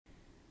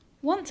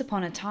Once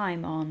upon a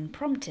time on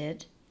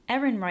Prompted,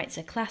 Erin writes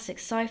a classic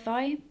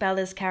sci-fi,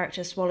 Bella's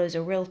character swallows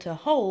a realtor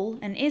whole,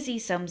 and Izzy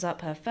sums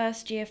up her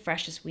first year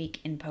freshers week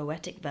in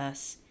poetic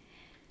verse.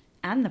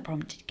 And the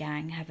Prompted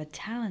gang have a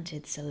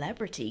talented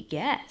celebrity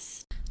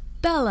guest.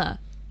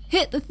 Bella,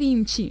 hit the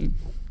theme tune.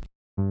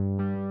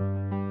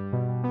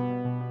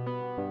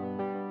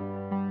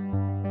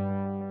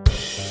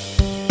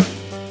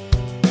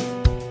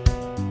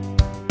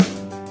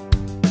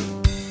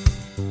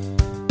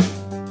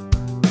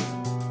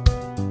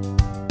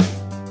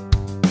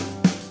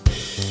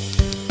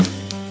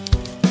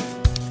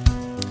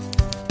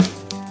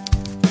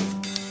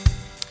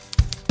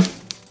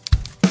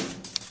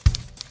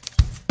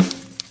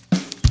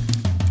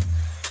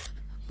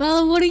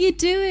 Bella, what are you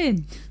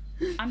doing?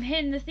 I'm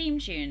hitting the theme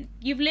tune.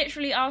 You've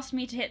literally asked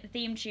me to hit the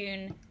theme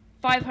tune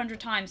 500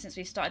 times since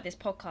we started this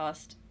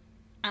podcast,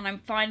 and I'm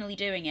finally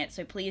doing it,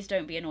 so please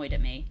don't be annoyed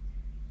at me.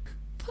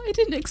 But I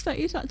didn't expect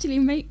you to actually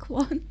make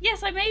one.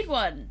 Yes, I made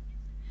one.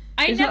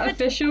 Is that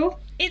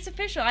official? It's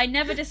official. I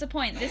never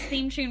disappoint. This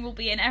theme tune will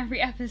be in every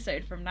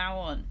episode from now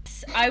on.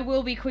 I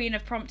will be Queen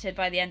of Prompted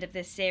by the end of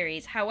this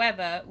series.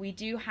 However, we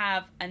do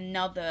have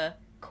another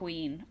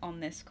queen on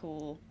this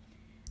call.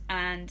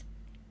 And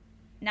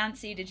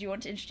Nancy, did you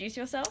want to introduce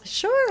yourself?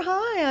 Sure.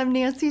 Hi, I'm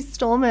Nancy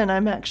Stohlman.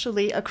 I'm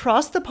actually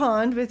across the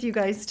pond with you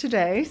guys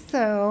today,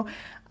 so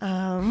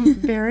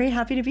very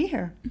happy to be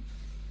here.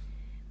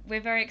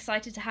 We're very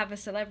excited to have a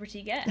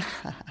celebrity guest.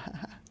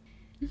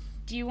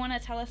 Do you want to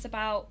tell us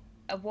about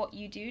what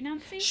you do,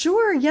 Nancy?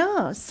 Sure,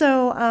 yeah.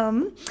 So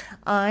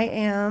I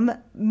am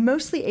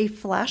mostly a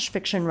flash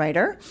fiction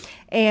writer,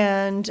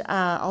 and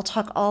I'll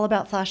talk all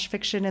about flash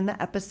fiction in the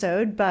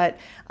episode, but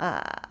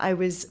I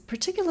was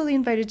particularly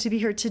invited to be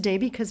here today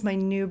because my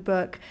new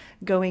book,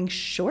 Going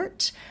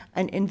Short,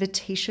 An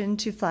Invitation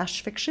to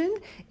Flash Fiction,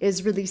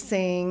 is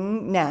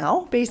releasing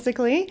now,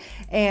 basically,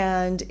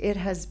 and it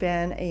has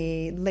been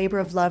a labor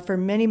of love for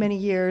many, many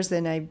years,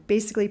 and I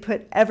basically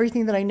put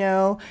everything that I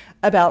know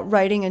about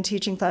writing and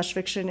teaching flash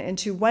fiction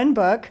into one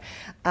book.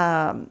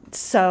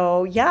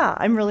 So yeah,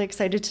 I'm really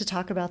excited to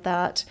talk about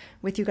that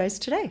with you guys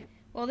today.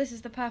 Well, this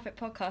is the perfect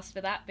podcast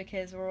for that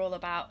because we're all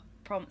about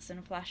prompts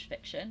and flash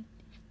fiction.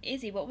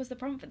 Izzy, what was the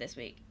prompt for this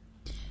week?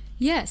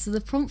 Yeah, so the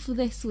prompt for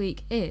this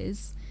week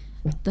is,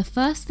 the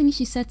first thing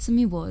she said to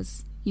me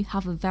was, you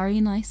have a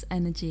very nice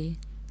energy.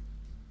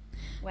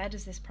 Where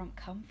does this prompt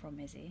come from,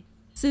 Izzy?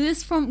 So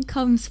this prompt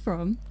comes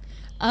from,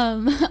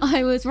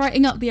 I was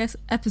writing up the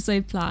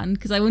episode plan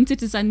because I wanted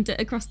to send it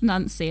across to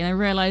Nancy, and I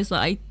realised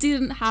that I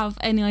didn't have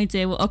any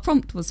idea what our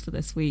prompt was for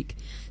this week.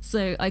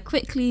 So I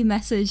quickly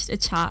messaged a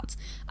chat,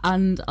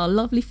 and our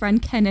lovely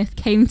friend Kenneth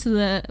came to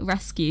the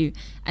rescue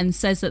and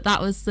says that that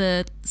was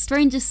the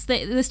strangest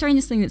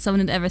thing that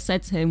someone had ever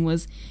said to him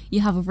was, you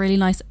have a really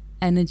nice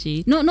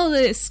energy. Not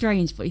that it's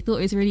strange, but he thought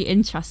it was really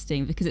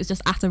interesting because it was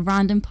just at a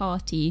random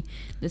party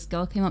this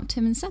girl came up to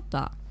him and said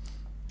that.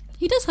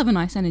 He does have a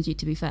nice energy,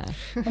 to be fair.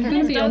 I'm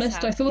going to be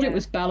honest, I thought it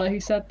was Bella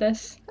who said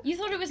this. You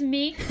thought it was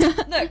me?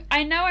 Look,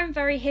 I know I'm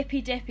very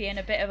hippy-dippy and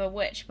a bit of a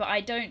witch, but I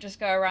don't just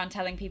go around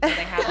telling people they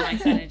have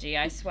nice energy,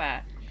 I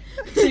swear.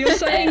 So you're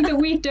saying that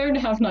we don't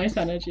have nice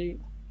energy?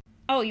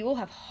 Oh, you all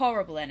have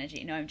horrible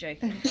energy. No, I'm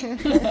joking.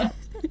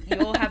 You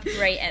all have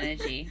great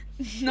energy.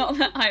 Not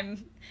that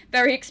I'm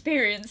very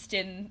experienced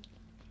in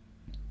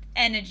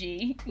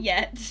energy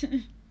yet.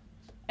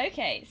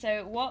 Okay,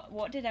 so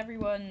what did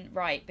everyone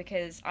write?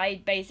 Because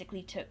I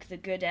basically took the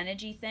good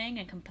energy thing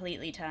and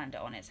completely turned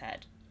it on its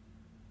head.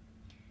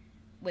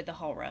 With the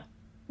horror.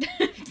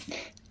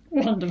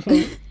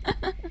 Wonderful.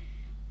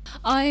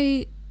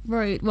 I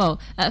wrote, well,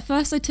 at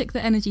first I took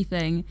the energy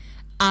thing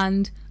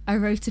and I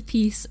wrote a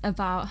piece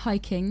about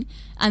hiking,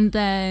 and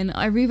then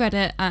I reread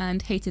it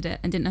and hated it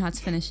and didn't know how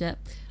to finish it.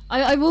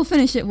 I will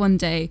finish it one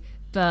day,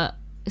 but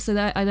so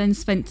that I then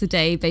spent the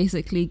day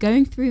basically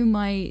going through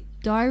my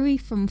diary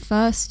from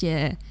first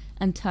year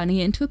and turning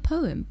it into a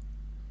poem.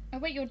 Oh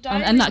wait, your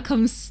diary and that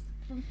comes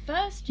from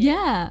first year?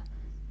 Yeah.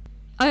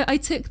 I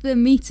took the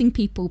meeting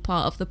people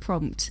part of the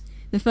prompt,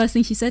 the first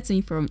thing she said to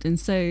me prompt, and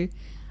so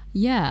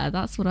yeah,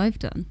 that's what I've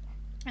done.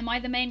 Am I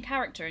the main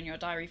character in your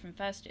diary from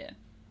first year?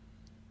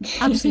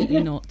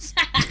 Absolutely not.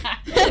 I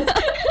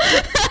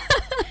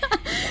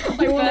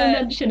want to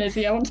mention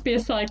Izzy, I want to be a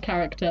side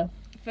character.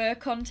 For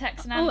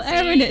context, Nancy... Oh,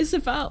 Erin, it's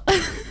about...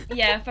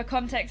 Yeah, for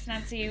context,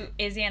 Nancy,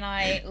 Izzy and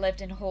I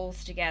lived in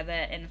halls together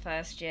in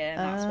first year, and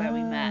that's where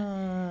we met.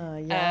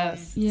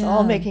 Yes, yeah. It's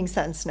all making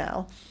sense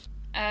now.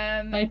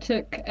 I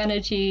took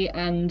energy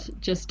and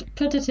just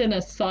put it in a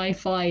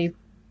sci-fi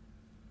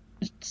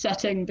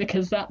setting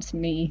because that's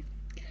me.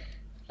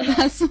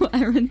 That's what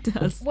Erin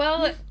does.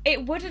 Well,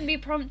 it wouldn't be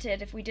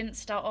prompted if we didn't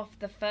start off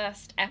the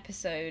first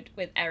episode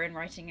with Erin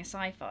writing a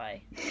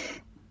sci-fi.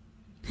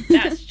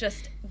 That's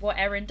just what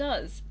Erin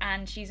does,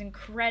 and she's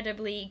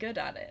incredibly good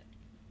at it.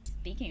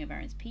 Speaking of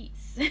Erin's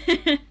piece,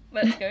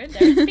 let's go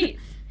into Erin's piece.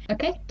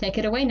 Okay, take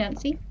it away,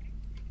 Nancy.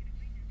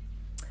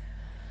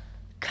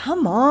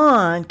 Come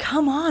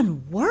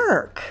on,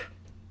 work.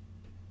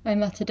 I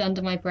muttered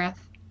under my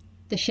breath.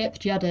 The ship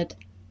juddered.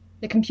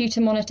 The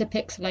computer monitor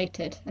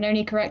pixelated and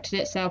only corrected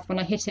itself when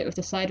I hit it with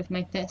the side of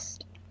my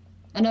fist.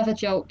 Another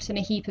jolt and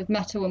a heap of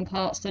metal and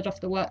parts slid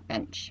off the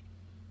workbench.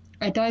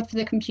 I dived for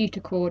the computer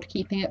cord,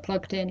 keeping it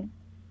plugged in.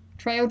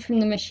 Trailed from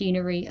the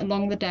machinery,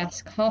 along the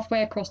desk,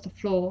 halfway across the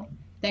floor,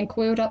 then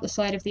coiled up the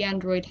side of the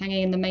android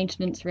hanging in the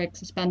maintenance rig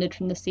suspended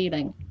from the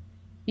ceiling.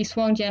 He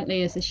swung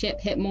gently as the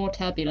ship hit more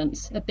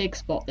turbulence, a big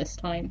spot this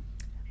time.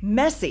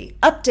 Messy,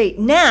 update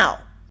now!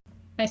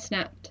 I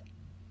snapped.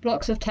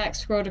 Blocks of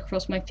text scrolled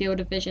across my field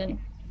of vision.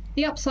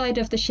 The upside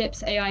of the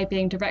ship's AI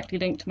being directly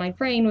linked to my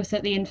brain was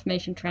that the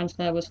information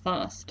transfer was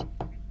fast.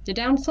 The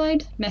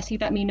downside? Messy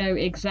let me know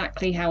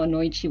exactly how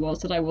annoyed she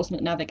was that I wasn't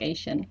at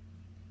navigation.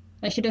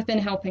 I should have been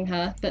helping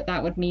her, but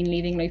that would mean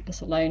leaving Lupus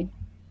alone.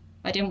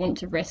 I didn't want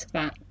to risk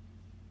that.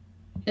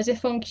 As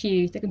if on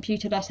cue, the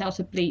computer let out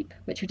a bleep,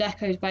 which was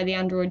echoed by the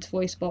android's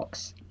voice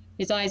box.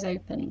 His eyes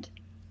opened.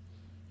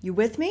 You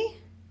with me?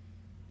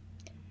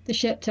 The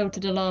ship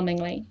tilted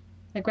alarmingly.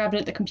 I grabbed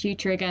at the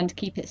computer again to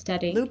keep it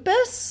steady.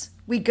 Lupus?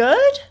 We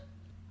good?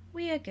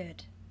 We are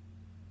good.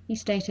 He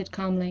stated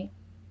calmly.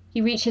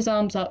 He reached his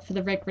arms up for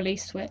the rig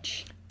release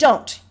switch.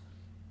 Don't!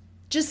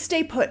 Just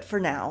stay put for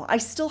now. I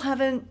still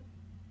haven't...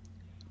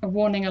 A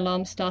warning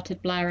alarm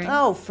started blaring.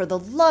 Oh, for the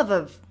love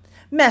of...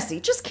 Messy,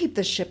 just keep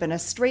the ship in a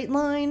straight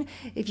line.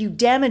 If you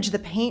damage the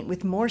paint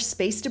with more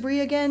space debris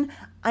again,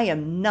 I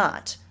am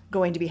not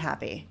going to be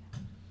happy.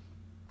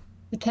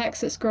 The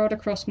text that scrolled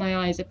across my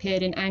eyes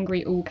appeared in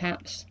angry all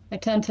caps. I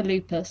turned to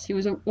Lupus, who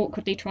was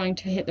awkwardly trying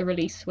to hit the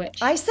release switch.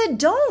 I said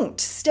don't!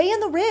 Stay in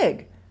the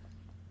rig!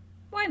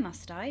 Why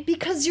must I?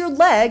 Because your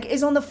leg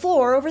is on the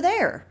floor over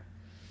there.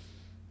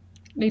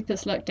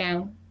 Lupus looked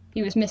down.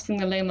 He was missing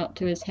the limb up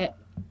to his hip.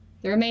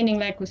 The remaining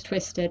leg was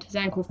twisted, his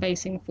ankle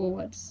facing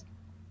forwards.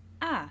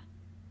 Ah,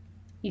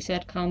 He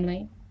said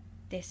calmly.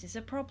 this is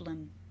a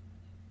problem.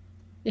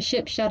 The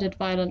ship shuddered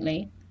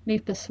violently.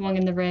 Lupus swung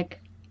in the rig.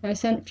 I was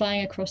sent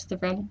flying across the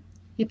room.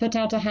 He put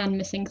out a hand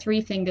missing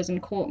 3 fingers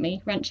and caught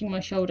me, wrenching my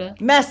shoulder.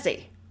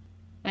 Messy!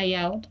 I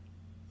yelled.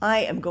 I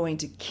am going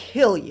to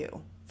kill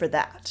you for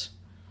that.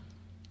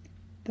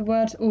 The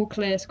words all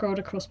clear scrolled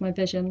across my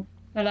vision.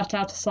 I let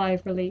out a sigh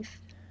of relief.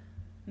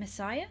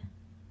 Messiah?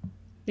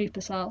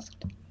 Lupus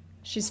asked.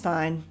 She's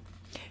fine.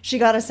 She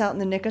got us out in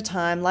the nick of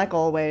time, like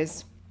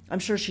always. I'm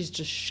sure she's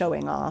just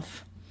showing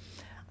off.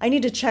 I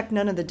need to check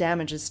none of the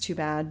damage is too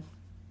bad.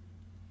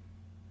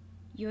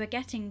 You are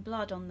getting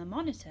blood on the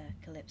monitor,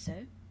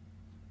 Calypso.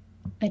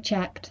 I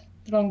checked.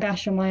 The long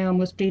gash on my arm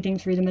was bleeding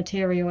through the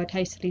material I'd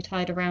hastily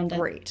tied around it.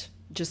 Great.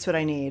 Just what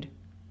I need.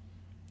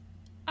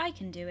 I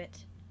can do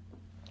it.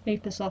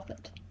 Lupus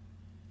offered.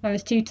 I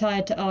was too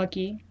tired to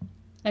argue.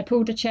 I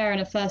pulled a chair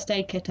and a first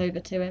aid kit over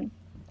to him.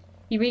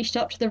 He reached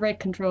up to the rig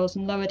controls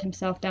and lowered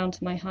himself down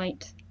to my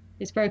height.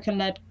 His broken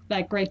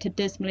leg grated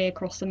dismally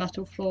across the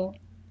metal floor.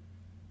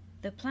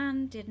 The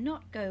plan did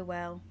not go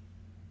well,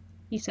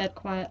 He said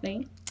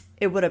quietly.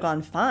 It would have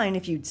gone fine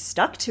if you'd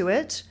stuck to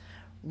it.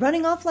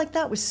 Running off like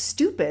that was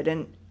stupid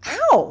and...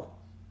 Ow!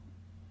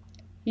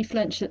 He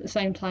flinched at the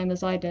same time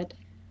as I did.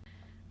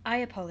 I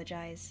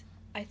apologize.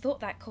 I thought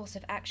that course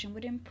of action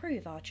would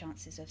improve our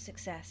chances of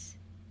success.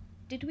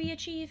 Did we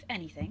achieve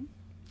anything?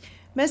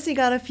 Messy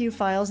got a few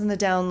files in the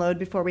download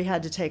before we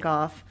had to take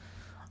off.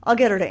 I'll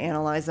get her to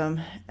analyze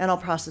them, and I'll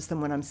process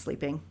them when I'm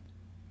sleeping.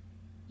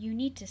 You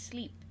need to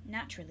sleep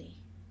naturally.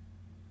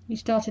 He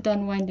started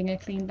unwinding a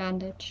clean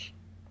bandage.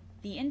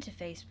 The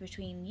interface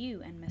between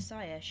you and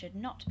Messiah should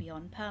not be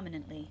on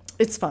permanently.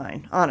 It's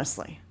fine,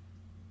 honestly.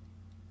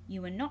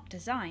 You were not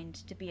designed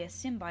to be a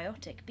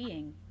symbiotic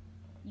being.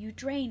 You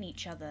drain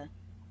each other.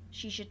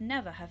 She should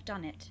never have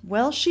done it.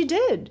 Well, she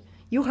did.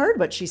 You heard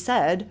what she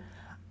said.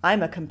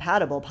 I'm a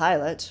compatible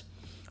pilot.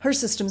 Her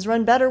systems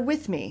run better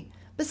with me.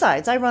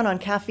 Besides, I run on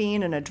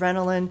caffeine and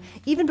adrenaline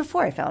even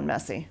before I found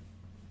Messy.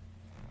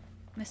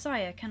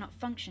 Messiah cannot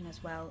function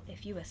as well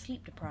if you are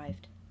sleep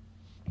deprived.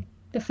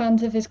 The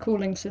fans of his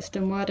cooling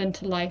system whirred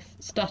into life,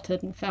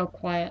 stuttered and fell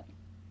quiet.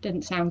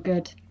 Didn't sound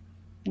good.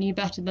 I knew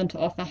better than to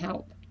offer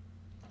help.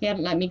 He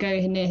hadn't let me go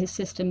near his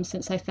system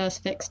since I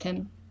first fixed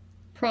him.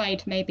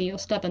 Pride, maybe, or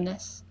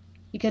stubbornness.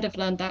 He could have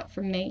learned that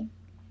from me.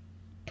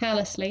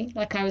 Carelessly,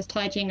 like I was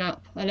tidying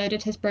up, I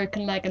loaded his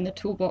broken leg and the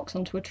toolbox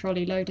onto a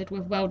trolley loaded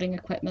with welding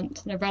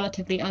equipment and a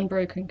relatively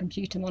unbroken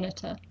computer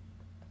monitor.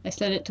 I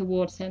slid it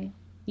towards him.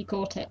 He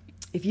caught it.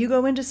 If you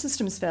go into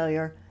systems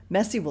failure,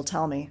 Messy will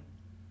tell me.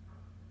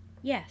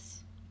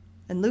 Yes.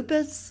 And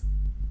Lupus?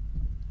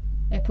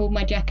 I pulled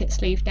my jacket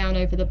sleeve down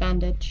over the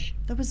bandage.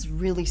 That was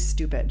really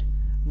stupid.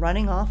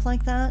 Running off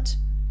like that?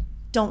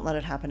 Don't let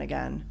it happen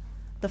again.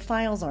 The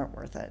files aren't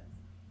worth it.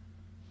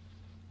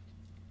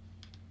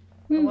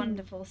 A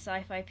wonderful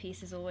sci-fi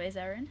piece as always,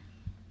 Erin.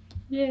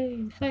 Yay,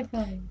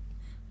 sci-fi.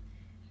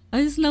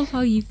 I just love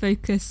how you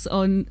focus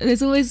on...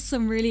 There's always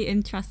some really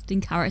interesting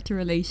character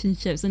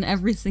relationships in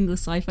every single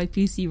sci-fi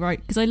piece you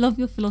write, because I love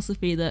your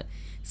philosophy that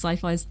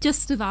sci-fi is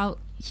just about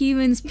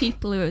humans,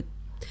 people who are...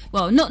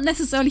 Well, not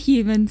necessarily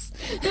humans.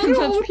 Not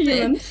all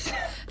humans.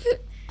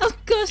 Oh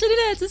gosh, I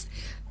don't know, just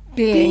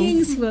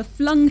beings who are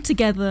flung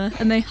together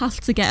and they have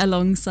to get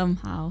along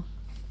somehow.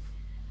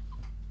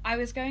 I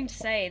was going to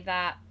say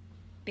that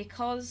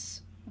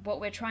because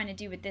what we're trying to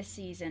do with this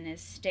season is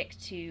stick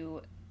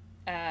to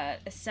a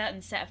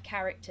certain set of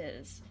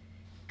characters,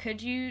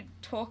 could you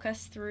talk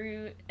us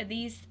through are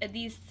these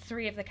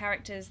 3 of the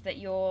characters that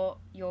you're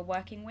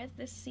working with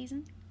this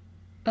season?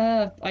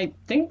 I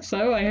think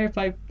so. I hope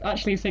I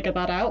actually figured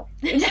that out.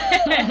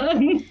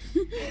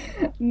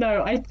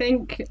 No, I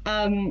think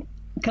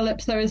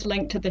Calypso is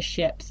linked to the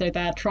ship, so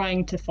they're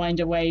trying to find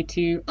a way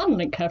to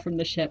unlink her from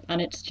the ship,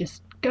 and it's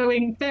just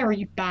going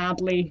very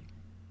badly,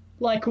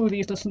 like all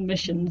these little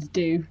missions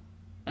do.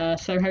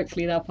 So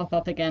hopefully they'll pop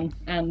up again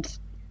and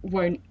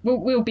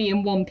we'll be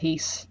in one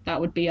piece. That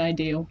would be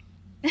ideal.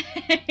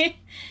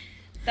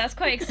 That's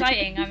quite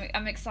exciting.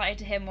 I'm excited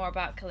to hear more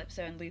about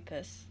Calypso and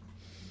Lupus.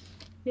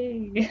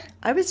 Yay.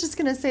 I was just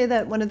going to say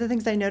that one of the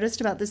things I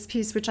noticed about this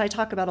piece, which I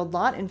talk about a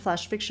lot in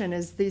flash fiction,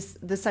 is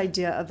this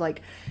idea of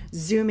like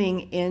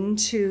zooming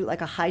into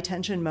like a high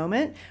tension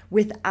moment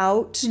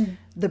without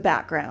the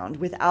background,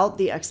 without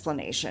the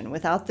explanation,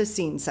 without the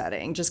scene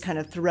setting, just kind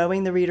of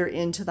throwing the reader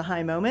into the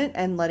high moment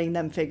and letting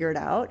them figure it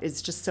out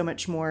is just so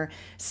much more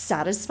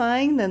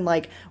satisfying than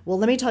like, well,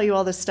 let me tell you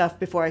all this stuff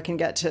before I can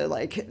get to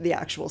like the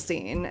actual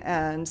scene.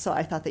 And so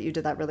I thought that you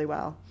did that really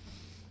well.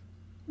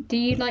 Do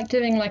you like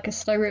doing like a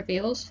slow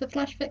reveals for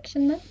flash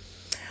fiction then?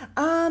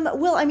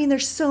 Well, I mean,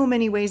 there's so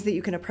many ways that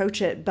you can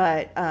approach it,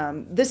 but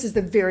this is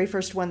the very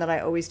first one that I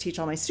always teach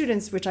all my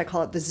students, which I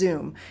call it the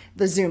zoom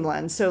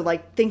lens. So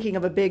like thinking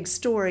of a big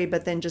story,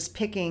 but then just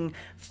picking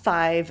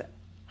 5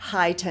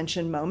 high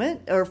tension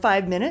moment or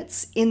 5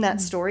 minutes in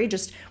that story,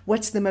 just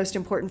what's the most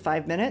important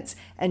 5 minutes,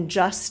 and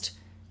just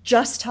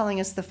telling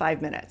us the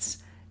 5 minutes.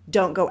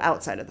 Don't go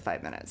outside of the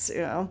 5 minutes,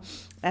 you know?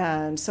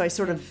 And so I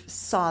sort of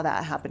saw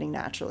that happening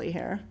naturally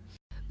here.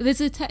 There's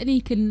a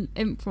technique in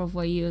improv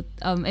where you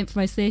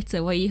improvised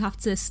theatre where you have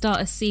to start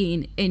a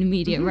scene in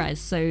medias res,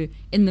 so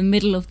in the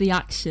middle of the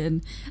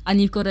action, and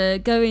you've got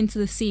to go into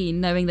the scene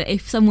knowing that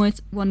if someone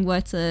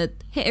were to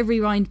hit a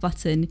rewind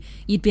button,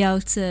 you'd be able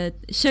to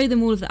show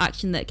them all of the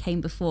action that came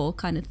before,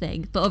 kind of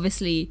thing. But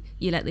obviously,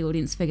 you let the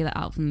audience figure that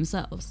out for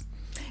themselves.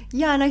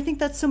 Yeah, and I think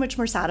that's so much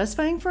more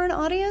satisfying for an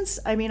audience.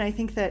 I mean, I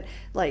think that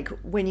like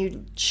when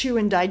you chew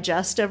and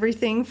digest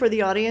everything for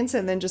the audience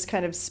and then just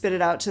kind of spit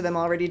it out to them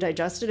already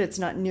digested, it's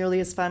not nearly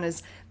as fun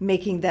as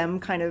making them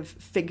kind of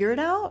figure it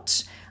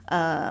out.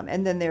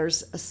 And then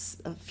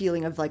there's a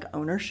feeling of like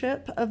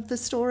ownership of the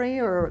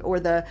story or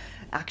the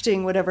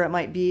acting, whatever it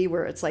might be,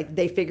 where it's like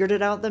they figured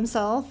it out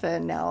themselves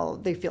and now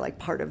they feel like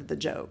part of the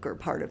joke or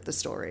part of the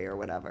story or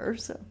whatever.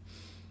 So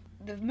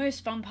the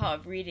most fun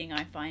part of reading,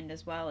 I find,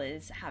 as well,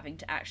 is having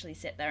to actually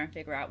sit there and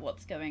figure out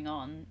what's going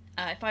on.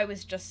 If I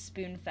was just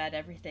spoon-fed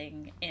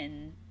everything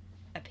in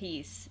a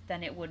piece,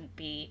 then it wouldn't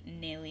be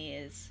nearly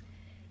as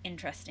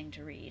interesting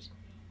to read.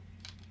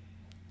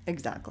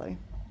 Exactly.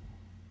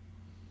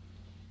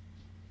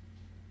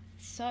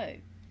 So,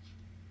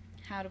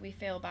 how do we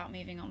feel about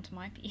moving on to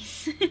my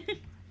piece? Are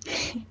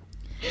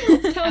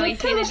we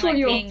feeling like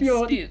being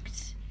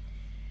spooked?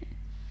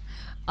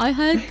 I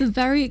heard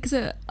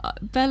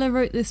Bella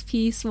wrote this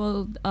piece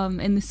while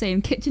in the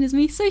same kitchen as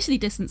me, socially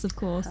distanced of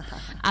course,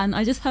 and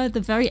I just heard the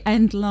very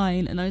end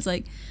line and I was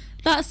like,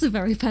 that's a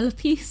very Bella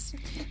piece.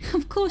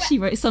 Of course she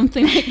wrote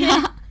something like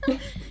that.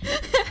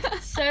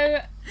 So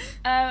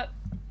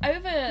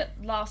over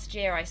last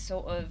year I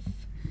sort of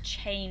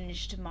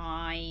changed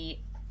my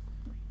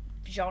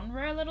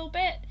genre a little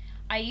bit.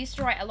 I used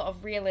to write a lot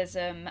of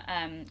realism,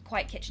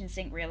 quite kitchen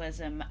sink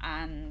realism,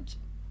 and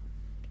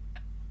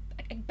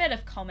a bit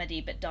of comedy,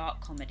 but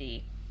dark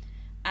comedy.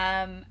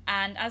 And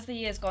as the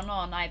year's gone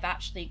on, I've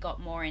actually got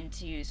more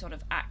into sort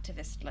of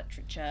activist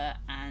literature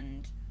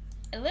and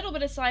a little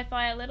bit of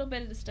sci-fi, a little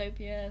bit of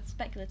dystopia,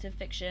 speculative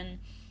fiction.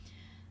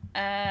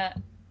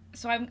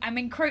 So I'm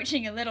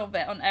encroaching a little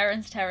bit on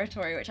Erin's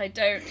territory, which I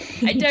don't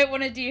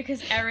want to do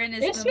because Erin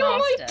is it's the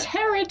master. It's not my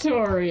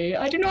territory.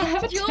 I do not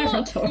have a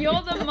territory.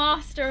 You're the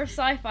master of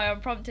sci-fi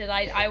unprompted.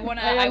 I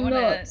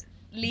wanna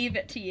leave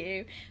it to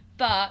you.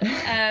 But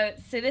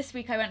so this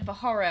week I went for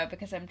horror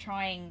because I'm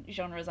trying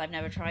genres I've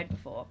never tried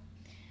before.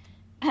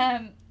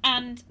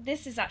 And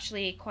this is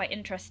actually quite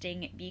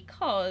interesting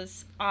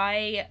because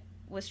I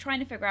was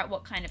trying to figure out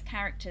what kind of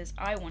characters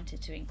I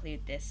wanted to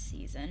include this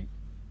season.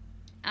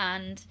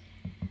 And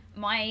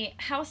my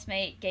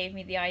housemate gave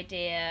me the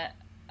idea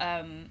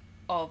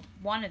of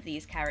one of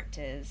these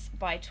characters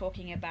by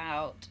talking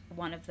about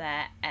one of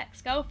their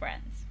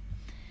ex-girlfriends.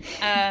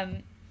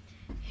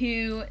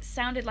 Who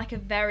sounded like a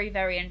very,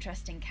 very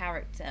interesting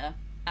character.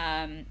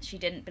 She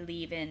didn't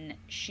believe in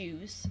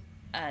shoes,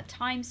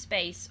 time,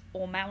 space,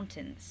 or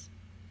mountains.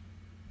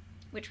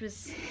 Which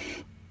was...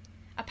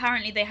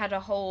 Apparently they had a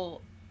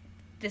whole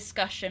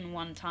discussion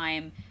one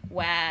time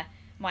where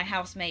my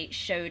housemate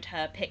showed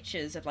her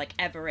pictures of like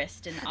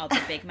Everest and other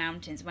big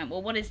mountains and went,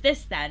 well, what is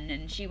this then?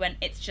 And she went,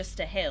 it's just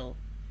a hill.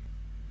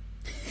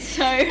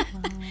 So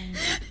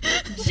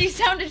she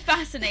sounded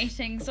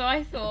fascinating, so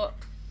I thought...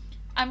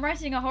 I'm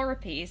writing a horror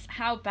piece.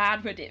 How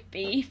bad would it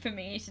be for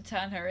me to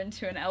turn her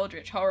into an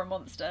Eldritch horror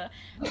monster?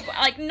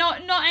 Like, no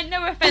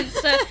offense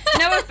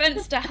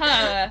to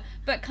her,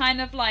 but kind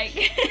of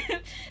like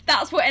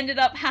that's what ended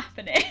up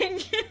happening.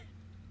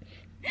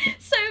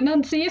 So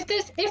Nancy, if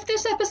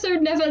this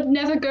episode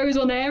never goes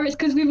on air, it's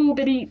because we've all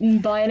been eaten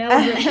by an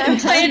Eldritch.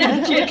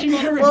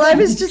 Well, I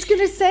was just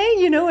gonna say,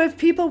 you know, if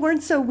people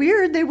weren't so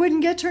weird, they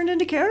wouldn't get turned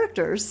into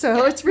characters.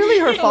 So it's really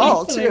her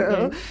fault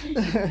too.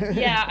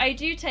 Yeah, I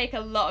do take a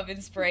lot of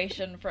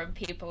inspiration from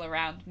people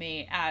around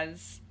me,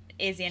 as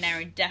Izzy and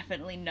Erin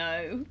definitely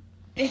know,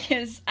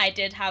 because I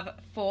did have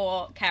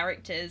 4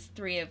 characters,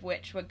 3 of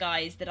which were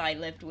guys that I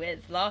lived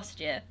with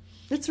last year.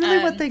 It's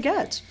really what they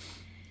get.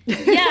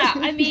 Yeah,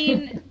 I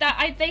mean,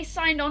 they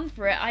signed on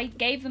for it. I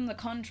gave them the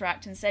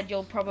contract and said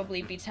you'll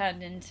probably be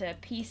turned into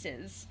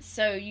pieces.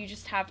 So you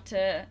just have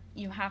to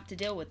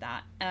deal with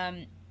that.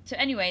 So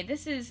anyway,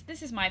 this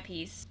is my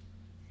piece.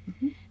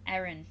 Mm-hmm.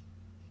 Erin,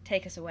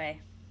 take us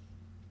away.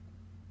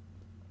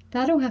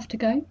 That'll have to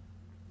go.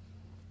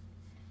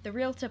 The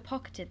realtor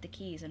pocketed the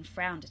keys and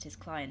frowned at his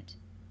client.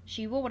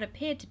 She wore what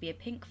appeared to be a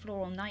pink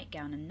floral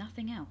nightgown and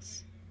nothing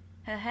else.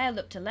 Her hair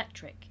looked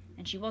electric,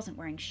 and she wasn't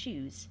wearing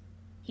shoes.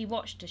 He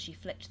watched as she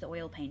flicked the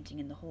oil painting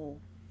in the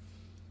hall.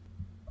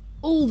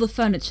 All the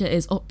furniture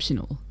is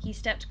optional. He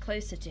stepped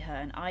closer to her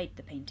and eyed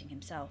the painting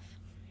himself.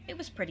 It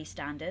was pretty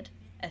standard,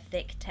 a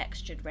thick,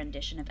 textured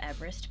rendition of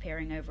Everest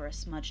peering over a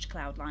smudged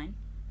cloud line.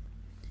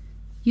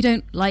 You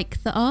don't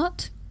like the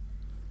art?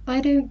 I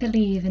don't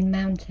believe in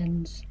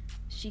mountains.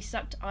 She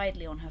sucked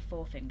idly on her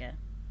forefinger.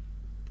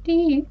 Do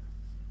you?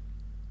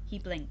 He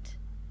blinked.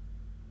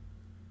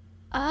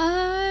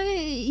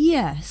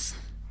 Yes.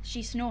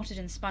 She snorted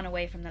and spun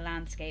away from the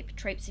landscape,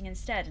 traipsing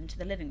instead into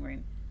the living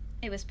room.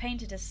 It was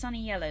painted a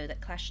sunny yellow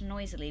that clashed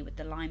noisily with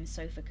the lime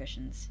sofa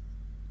cushions.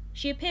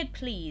 She appeared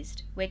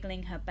pleased,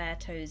 wiggling her bare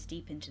toes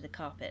deep into the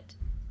carpet.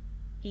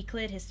 He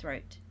cleared his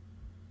throat.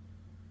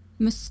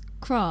 Miss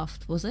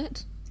Craft, was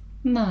it?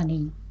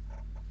 Marnie.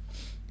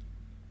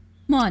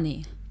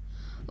 Marnie,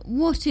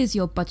 what is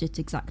your budget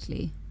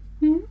exactly?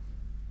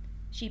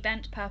 She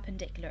bent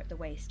perpendicular at the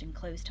waist and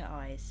closed her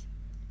eyes.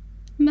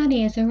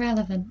 Money is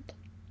irrelevant.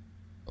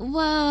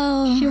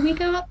 Well... Shall we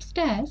go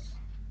upstairs?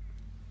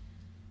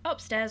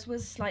 Upstairs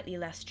was slightly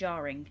less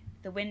jarring.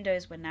 The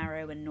windows were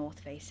narrow and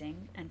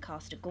north-facing, and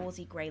cast a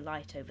gauzy grey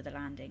light over the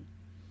landing.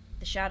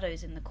 The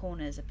shadows in the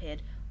corners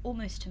appeared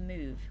almost to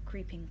move,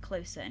 creeping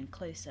closer and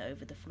closer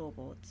over the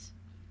floorboards.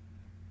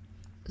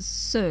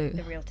 So...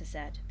 the realtor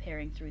said,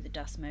 peering through the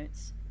dust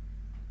motes.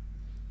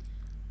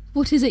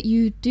 What is it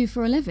you do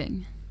for a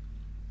living?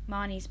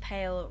 Marnie's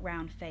pale,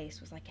 round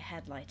face was like a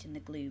headlight in the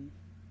gloom.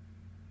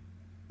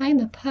 I'm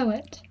a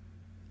poet.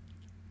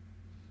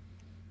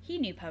 He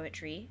knew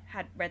poetry,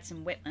 had read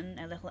some Whitman,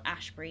 a little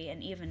Ashbery,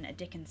 and even a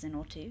Dickinson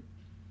or two.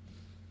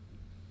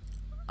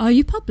 Are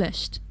you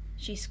published?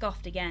 She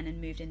scoffed again and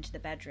moved into the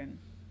bedroom.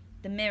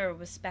 The mirror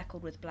was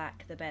speckled with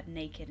black, the bed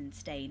naked and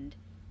stained.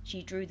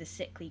 She drew the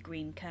sickly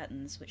green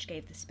curtains, which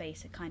gave the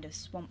space a kind of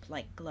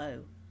swamp-like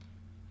glow.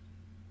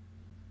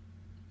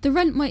 The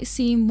rent might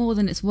seem more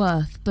than it's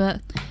worth,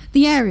 but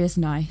the area's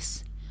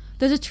nice.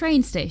 There's a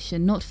train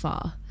station not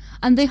far,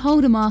 and they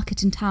hold a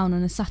market in town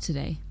on a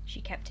Saturday. She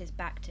kept his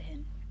back to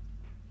him.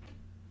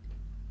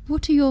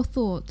 What are your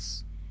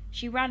thoughts?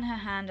 She ran her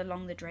hand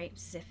along the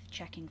drapes as if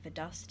checking for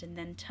dust, and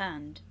then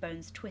turned,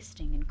 bones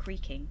twisting and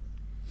creaking.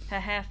 Her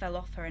hair fell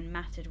off her in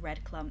matted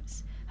red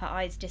clumps. Her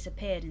eyes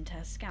disappeared into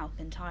her scalp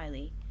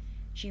entirely.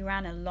 She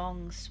ran a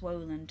long,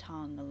 swollen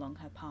tongue along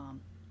her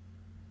palm.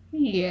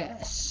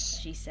 Yes,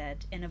 she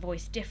said, in a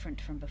voice different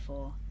from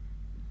before.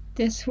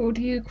 This will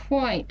do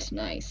quite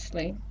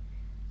nicely.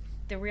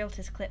 The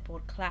realtor's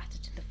clipboard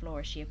clattered to the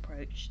floor as she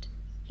approached.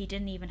 He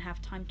didn't even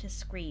have time to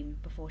scream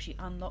before she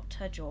unlocked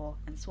her jaw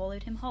and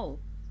swallowed him whole.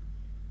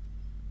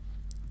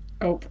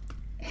 Gulp.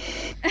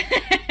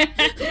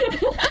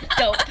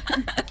 Gulp.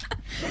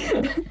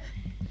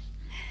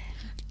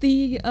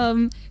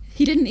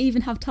 He didn't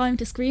even have time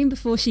to scream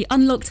before she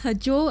unlocked her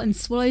jaw and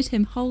swallowed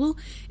him whole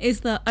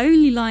is the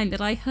only line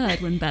that I heard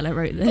when Bella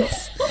wrote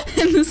this.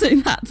 And so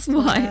that's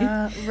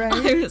why right.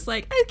 I was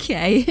like,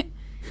 okay.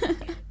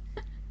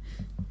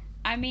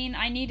 I mean,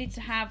 I needed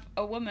to have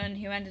a woman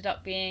who ended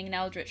up being an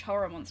eldritch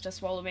horror monster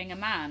swallowing a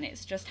man.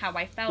 It's just how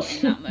I felt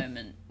in that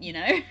moment, you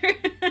know?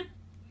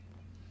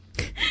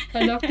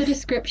 I love the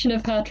description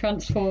of her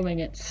transforming.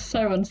 It's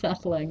so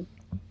unsettling.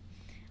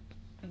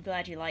 I'm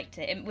glad you liked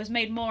it. It was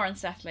made more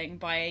unsettling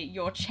by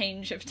your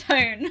change of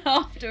tone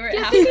after it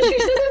Yeah, happened.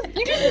 because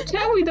you didn't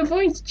tell me the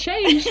voice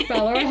changed,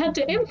 Bella. I had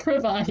to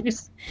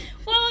improvise.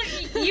 Well,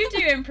 you do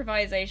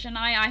improvisation.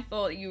 I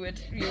thought you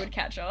would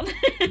catch on.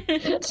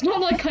 It's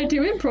not like I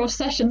do improv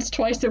sessions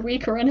twice a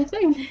week or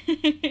anything.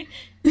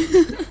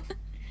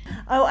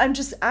 Oh, I'm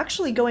just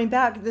actually going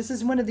back. This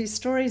is one of these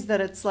stories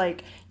that it's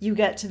like you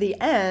get to the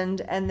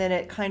end and then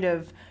it kind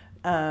of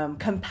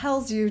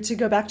compels you to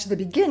go back to the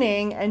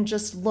beginning and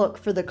just look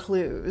for the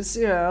clues,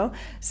 you know?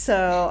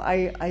 So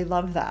I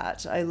love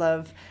that. I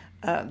love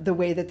the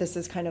way that this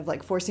is kind of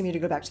like forcing me to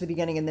go back to the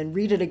beginning and then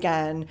read it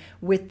again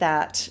with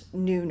that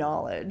new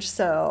knowledge.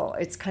 So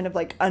it's kind of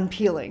like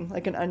unpeeling,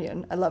 like an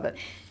onion. I love it.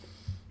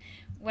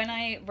 When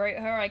I wrote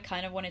her, I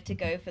kind of wanted to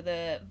go for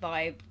the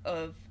vibe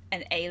of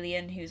an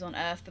alien who's on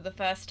Earth for the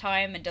first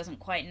time and doesn't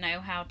quite know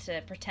how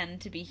to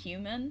pretend to be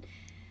human.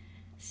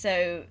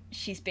 So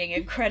she's being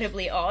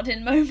incredibly odd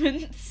in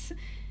moments.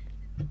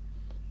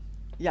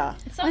 Yeah.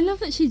 I love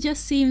that she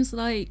just seems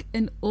like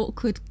an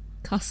awkward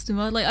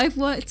customer. Like, I've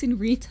worked in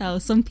retail,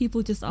 some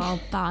people just are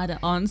bad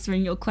at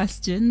answering your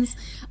questions,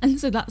 and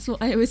so that's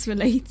what I was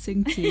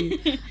relating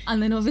to.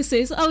 And then obviously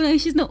it's, oh no,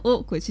 she's not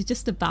awkward, she's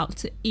just about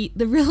to eat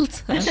the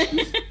realtor.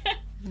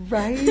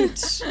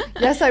 Right.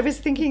 Yes, I was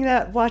thinking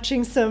that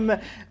watching some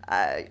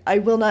I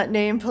will not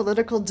name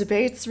political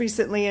debates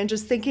recently, and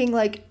just thinking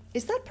like,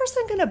 is that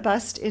person going to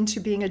bust into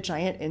being a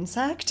giant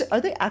insect?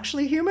 Are they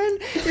actually human?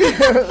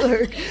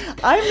 Like,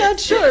 I'm not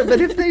sure, but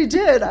if they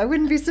did, I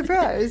wouldn't be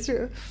surprised.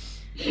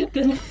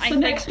 The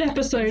next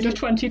episode of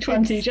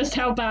 2020, just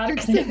how bad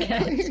can it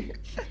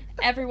get?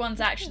 Everyone's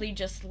actually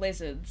just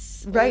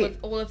lizards. Right.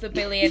 All of the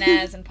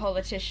billionaires and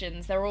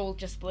politicians, they're all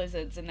just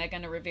lizards, and they're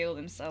going to reveal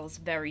themselves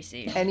very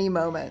soon. Any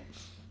moment.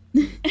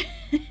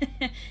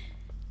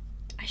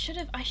 I should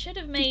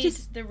have made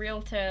the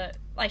realtor.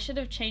 I should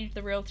have changed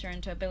the realtor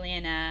into a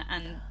billionaire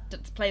and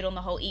played on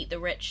the whole eat the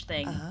rich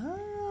thing.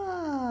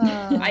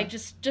 I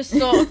just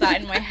thought of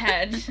that in my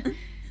head.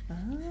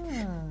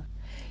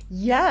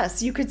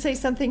 Yes, you could say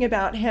something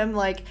about him,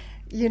 like,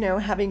 you know,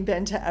 having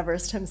been to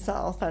Everest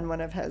himself on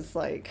one of his,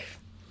 like,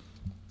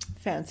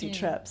 fancy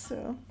trips.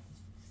 So.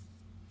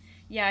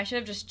 Yeah, I should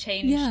have just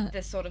changed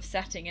this sort of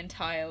setting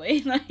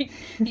entirely. Like,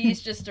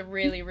 he's just a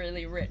really,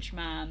 really rich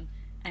man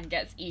and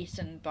gets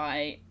eaten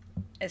by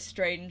a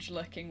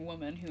strange-looking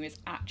woman who is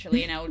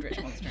actually an Eldrich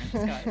monster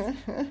in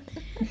disguise.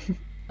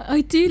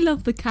 I do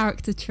love the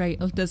character trait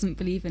of doesn't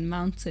believe in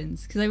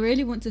mountains, because I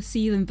really want to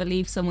see them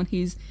believe someone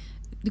who's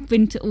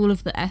been to all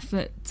of the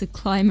effort to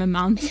climb a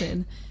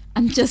mountain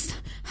and just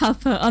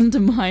have her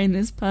undermine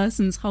this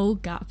person's whole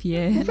gap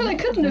year. Well, it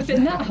couldn't have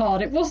been that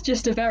hard. It was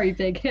just a very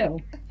big hill.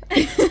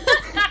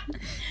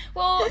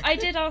 Well, I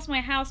did ask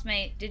my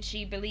housemate, did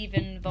she believe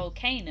in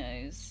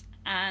volcanoes?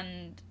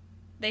 And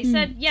they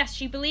said, yes,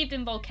 she believed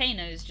in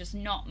volcanoes, just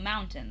not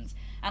mountains.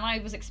 And I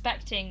was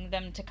expecting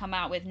them to come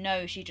out with,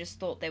 no, she just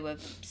thought they were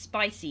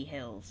spicy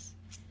hills.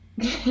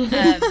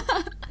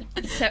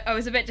 So I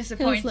was a bit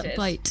disappointed. Hills that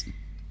bite.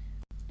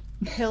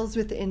 Hills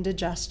with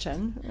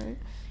indigestion,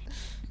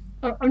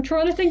 right? I'm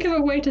trying to think of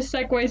a way to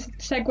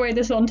segue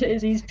this onto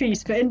Izzy's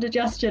piece, but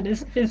indigestion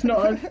is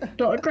not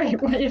a great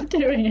way of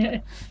doing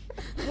it.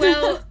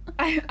 Well,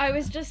 I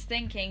was just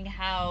thinking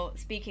how,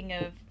 speaking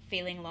of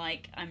feeling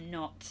like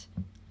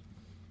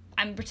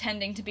I'm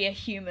pretending to be a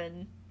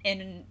human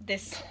in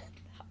this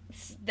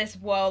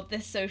world,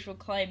 this social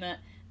climate.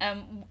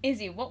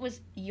 Izzy, what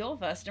was your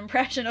first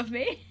impression of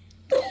me?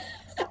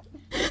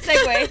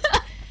 Segue.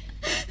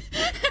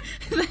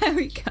 There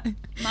we go.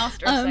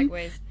 Master of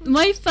segues.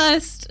 My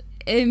first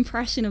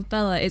impression of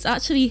Bella is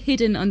actually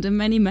hidden under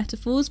many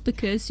metaphors,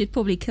 because she'd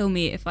probably kill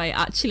me if I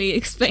actually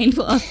explained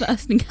what our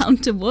first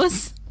encounter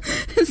was.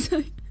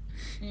 So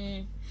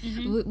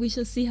we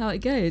shall see how it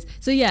goes.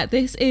 So yeah,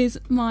 this is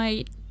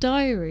my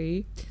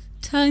diary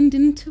turned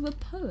into a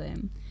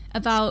poem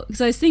about,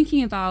 because I was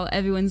thinking about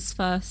everyone's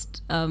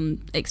first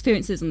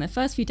experiences on their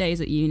first few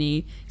days at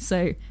uni.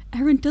 So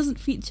Erin doesn't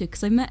feature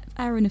because I met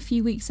Erin a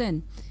few weeks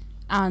in,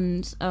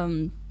 and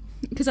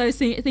because I was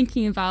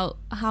thinking about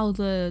how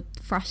the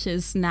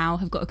freshers now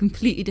have got a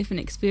completely different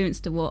experience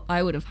to what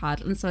I would have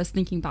had, and so I was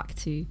thinking back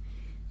to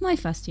my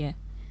first year.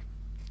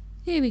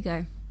 Here we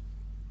go.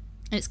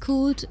 It's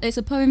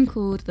a poem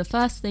called The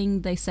First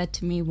Thing They Said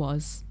to Me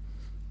Was.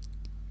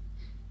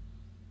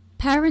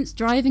 Parents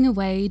driving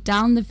away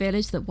down the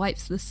village that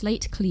wipes the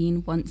slate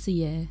clean once a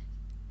year.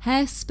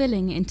 Hair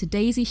spilling into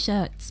daisy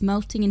shirts,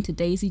 melting into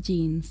daisy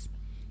jeans.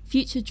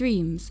 Future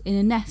dreams in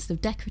a nest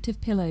of decorative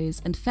pillows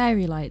and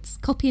fairy lights,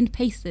 copy and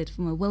pasted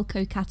from a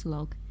Wilco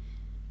catalogue.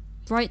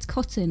 Bright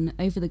cotton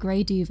over the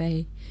grey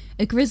duvet,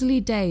 a grizzly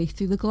day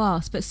through the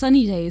glass, but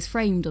sunny days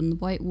framed on the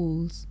white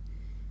walls.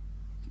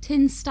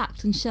 Tins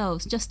stacked on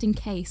shelves just in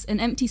case, an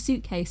empty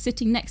suitcase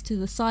sitting next to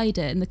the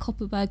cider in the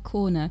Copperberg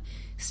corner,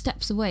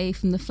 steps away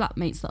from the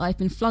flatmates that I've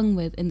been flung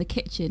with in the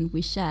kitchen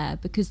we share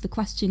because the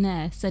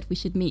questionnaire said we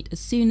should meet as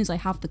soon as I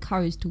have the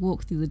courage to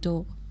walk through the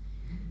door.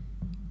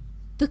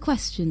 The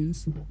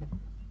questions.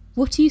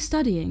 What are you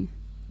studying?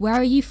 Where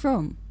are you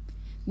from?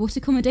 What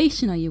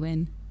accommodation are you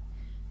in?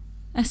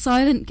 A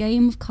silent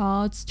game of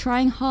cards,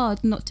 trying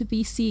hard not to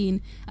be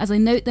seen as I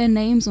note their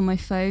names on my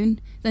phone,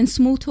 then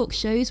small talk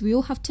shows we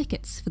all have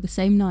tickets for the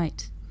same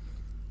night.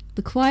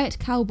 The quiet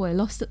cowboy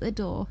lost at the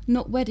door,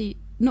 not ready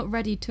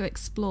to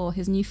explore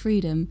his new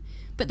freedom,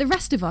 but the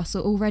rest of us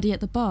are already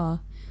at the bar.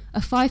 A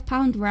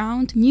 £5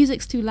 round,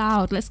 music's too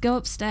loud, let's go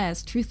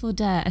upstairs, truth or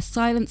dare, a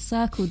silent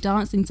circle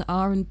dancing to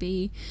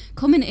R&B,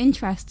 common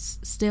interests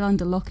still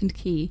under lock and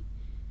key.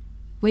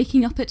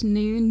 Waking up at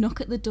noon,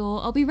 knock at the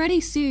door, I'll be ready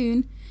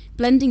soon.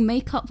 blending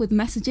makeup with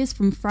messages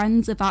from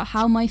friends about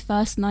how my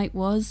first night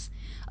was,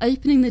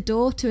 opening the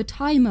door to a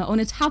timer on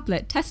a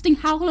tablet testing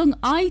how long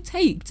I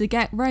take to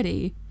get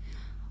ready,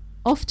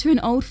 off to an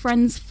old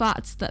friend's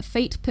flat that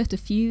fate put a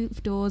few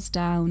doors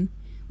down.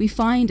 We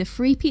find a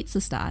free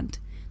pizza stand,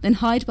 then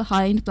hide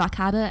behind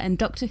Blackadder and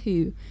Doctor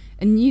Who.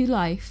 A new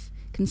life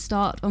can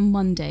start on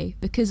Monday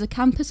because a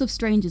campus of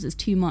strangers is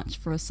too much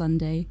for a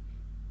Sunday.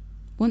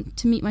 Want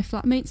to meet my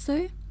flatmates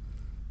though?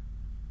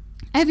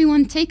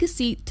 Everyone take a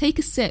seat, take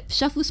a sip,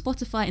 shuffle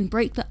Spotify and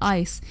break the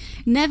ice.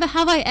 Never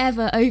have I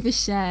ever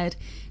overshared.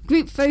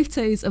 Group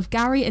photos of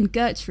Gary and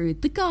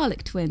Gertrude, the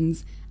Garlic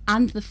twins,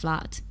 and the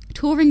flat.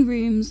 Touring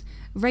rooms,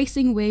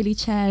 racing wheelie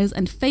chairs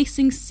and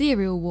facing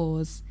cereal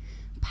wars.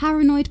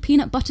 Paranoid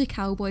peanut butter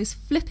cowboys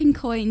flipping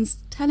coins,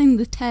 telling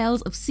the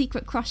tales of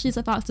secret crushes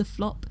about to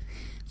flop.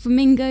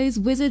 Flamingos,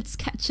 wizards,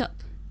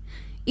 ketchup.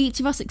 Each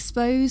of us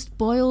exposed,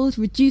 boiled,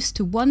 reduced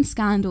to one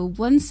scandal,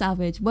 one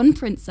savage, one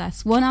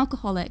princess, one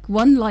alcoholic,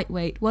 one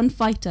lightweight, one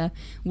fighter,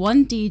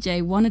 one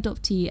DJ, one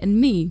adoptee, and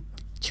me,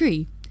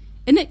 Tree.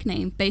 A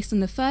nickname based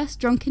on the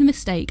first drunken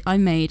mistake I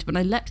made when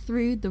I leapt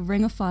through the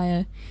ring of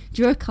fire,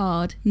 drew a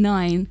card,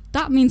 9,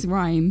 that means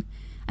rhyme,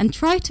 and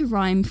tried to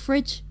rhyme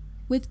fridge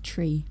with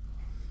tree.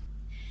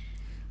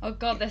 Oh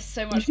god, there's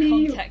so much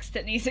context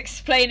that needs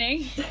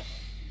explaining.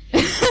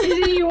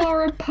 Izzy, you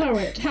are a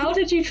poet. How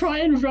did you try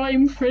and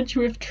rhyme fridge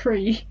with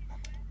tree?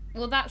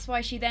 Well, that's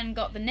why she then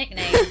got the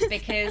nickname,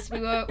 because we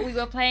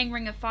were playing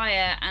Ring of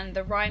Fire, and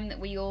the rhyme that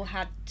we all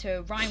had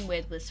to rhyme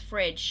with was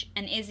fridge,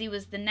 and Izzy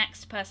was the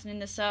next person in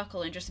the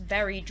circle and just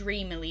very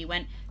dreamily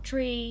went,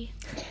 tree,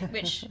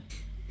 which,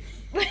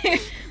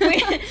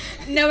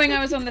 knowing I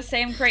was on the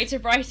same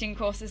creative writing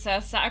course as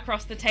her, sat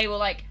across the table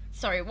like,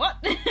 sorry, what?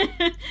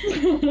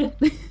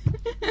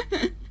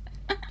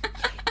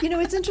 You know,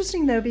 it's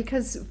interesting though,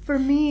 because for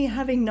me,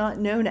 having not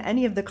known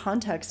any of the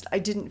context, I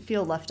didn't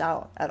feel left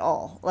out at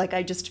all. Like,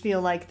 I just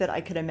feel like that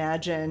I could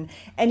imagine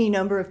any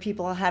number of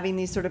people having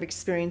these sort of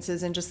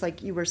experiences. And just like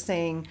we were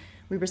saying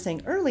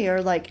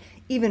earlier, like,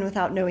 even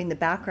without knowing the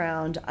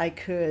background, I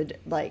could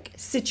like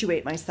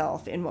situate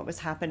myself in what was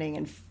happening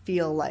and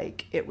feel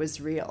like it was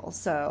real.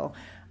 So,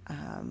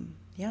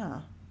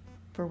 yeah,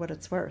 for what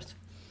it's worth.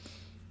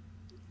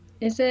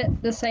 Is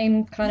it the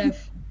same kind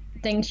of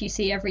things you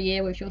see every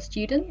year with your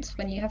students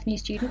when you have new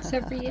students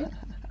every year?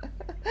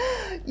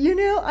 You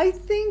know, I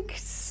think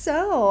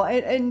so.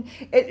 And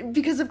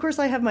because of course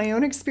I have my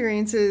own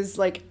experiences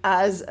like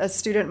as a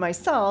student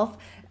myself,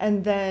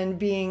 and then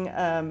being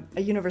a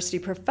university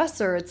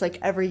professor, it's like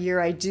every year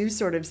I do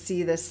sort of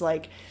see this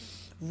like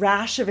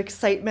rash of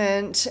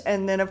excitement.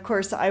 And then of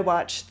course I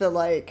watch the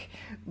like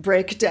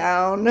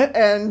breakdown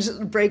and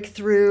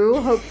breakthrough,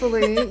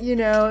 hopefully, you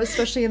know,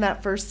 especially in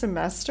that first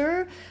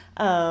semester.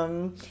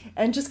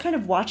 And just kind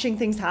of watching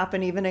things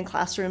happen, even in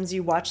classrooms.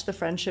 You watch the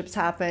friendships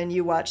happen,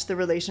 you watch the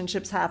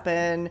relationships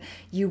happen,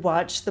 you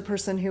watch the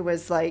person who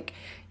was like,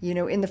 you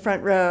know, in the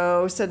front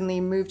row suddenly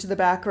move to the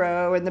back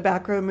row, and the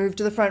back row move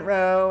to the front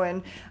row.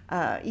 And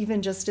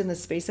even just in the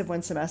space of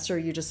one semester,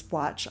 you just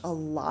watch a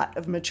lot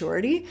of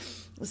maturity.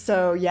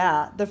 So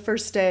yeah, the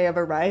first day of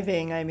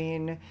arriving, I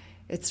mean,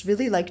 it's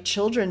really like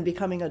children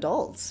becoming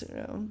adults, you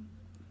know.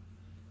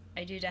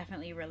 I do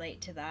definitely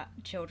relate to that.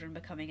 Children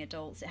becoming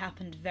adults. It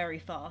happened very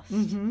fast.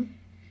 Mm-hmm.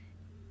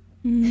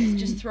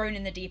 It's just thrown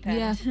in the deep end.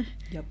 Yeah.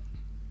 Yep.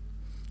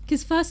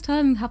 Because first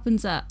term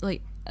happens at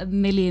like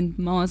 1,000,000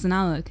 miles an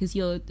hour, because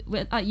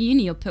at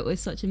uni you're put with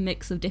such a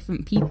mix of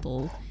different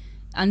people,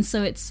 and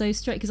so it's so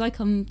straight. Because I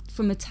come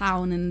from a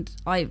town, and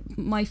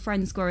my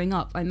friends growing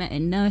up I met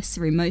in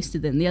nursery, most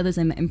of them. The others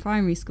I met in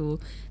primary school.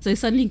 So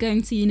suddenly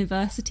going to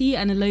university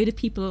and a load of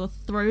people are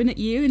thrown at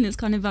you, and it's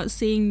kind of about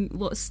seeing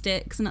what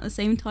sticks, and at the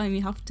same time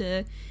you have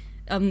to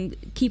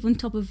keep on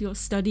top of your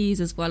studies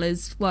as well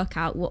as work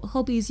out what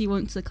hobbies you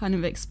want to kind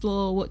of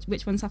explore,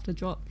 which ones have to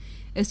drop.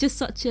 It's just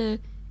such a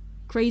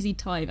crazy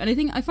time. And I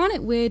think I found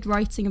it weird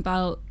writing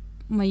about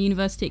my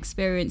university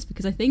experience,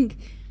 because I think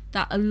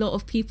that a lot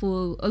of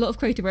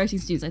creative writing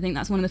students, I think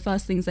that's one of the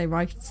first things they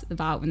write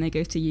about when they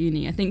go to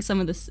uni. I think some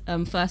of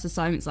the first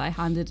assignments I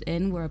handed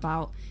in were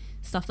about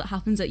stuff that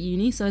happens at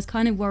uni, so I was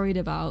kind of worried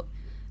about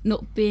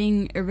not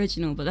being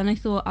original. But then I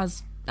thought,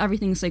 as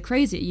everything's so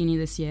crazy at uni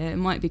this year, it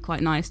might be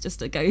quite nice just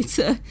to go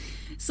to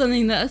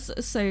something that's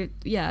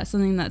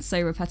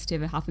so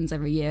repetitive. It happens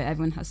every year.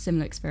 Everyone has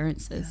similar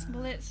experiences.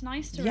 Well, it's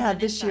nice to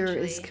this year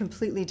is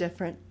completely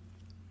different.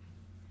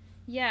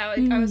 Yeah,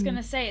 I was going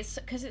to say, it's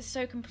because it's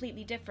so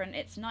completely different.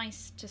 It's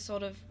nice to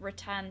sort of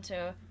return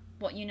to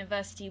what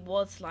university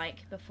was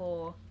like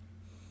before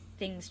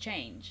things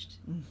changed.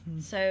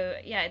 Mm-hmm. So,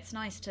 yeah, it's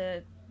nice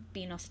to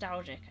be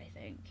nostalgic, I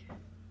think.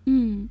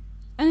 And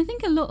I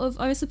think I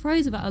was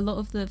surprised about a lot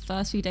of the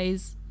first few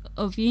days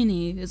of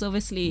uni is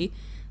obviously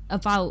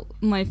about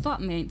my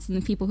flatmates and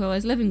the people who I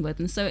was living with.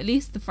 And so at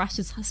least the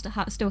freshers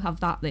still have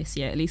that this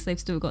year. At least they've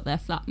still got their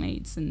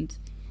flatmates, and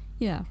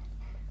yeah.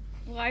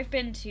 Well, I've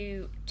been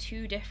to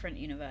 2 different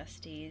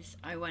universities.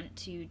 I went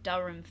to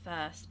Durham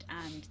first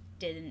and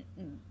didn't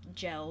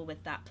gel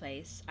with that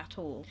place at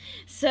all.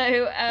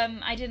 So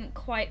I didn't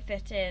quite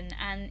fit in,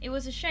 and it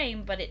was a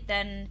shame, but it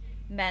then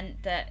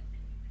meant that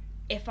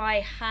if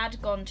I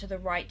had gone to the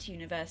right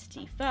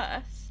university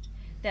first,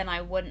 then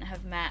I wouldn't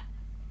have met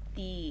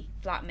the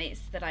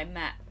flatmates that I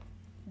met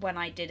when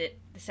I did it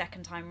the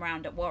second time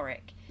round at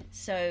Warwick.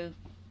 So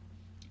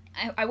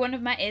I wouldn't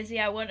have met Izzy,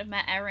 I wouldn't have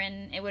met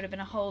Erin. It would have been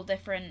a whole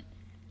different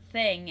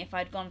thing if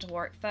I'd gone to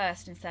Warwick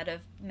first instead of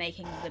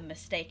making the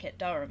mistake at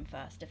Durham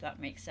first, if that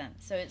makes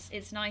sense. So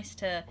it's nice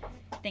to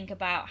think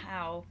about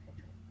how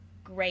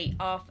great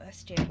our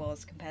first year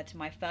was compared to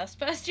my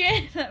first year,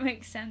 if that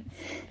makes sense.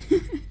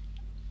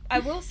 I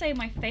will say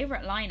my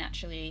favourite line,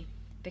 actually,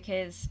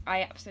 because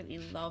I absolutely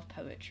love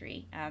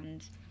poetry,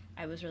 and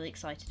I was really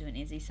excited when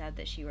Izzy said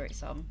that she wrote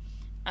some.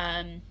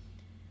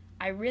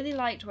 I really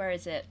liked, where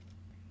is it?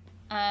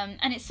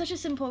 And it's such a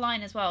simple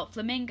line as well,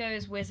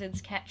 flamingos, wizards,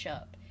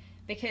 ketchup,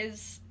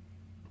 because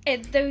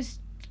those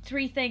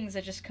three things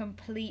are just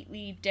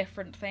completely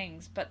different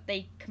things, but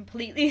they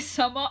completely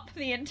sum up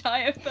the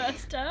entire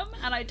first term,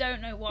 and I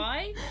don't know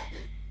why.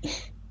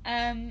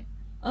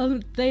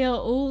 They are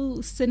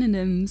all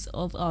synonyms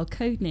of our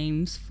code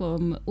names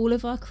from all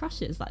of our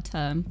crushes that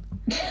term.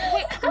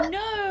 Wait,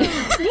 no!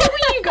 What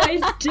were you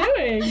guys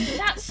doing?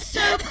 That's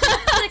so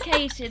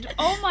complicated.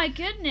 Oh my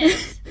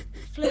goodness.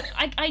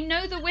 I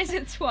know the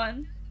wizards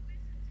one.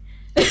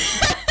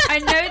 I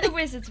know the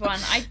wizards one.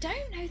 I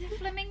don't know the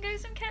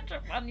flamingos and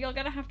ketchup one. You're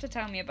going to have to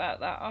tell me about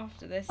that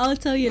after this. I'll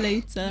tell you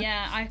later.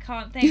 Yeah, I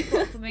can't think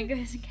what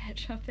flamingos and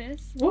ketchup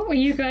is. What were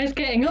you guys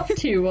getting up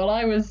to while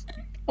I was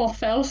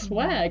off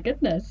elsewhere?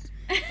 Goodness.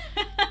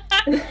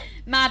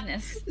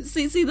 Madness.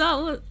 See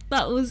that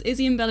was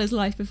Izzy and Bella's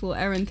life before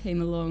Erin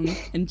came along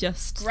and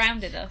just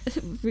Grounded us.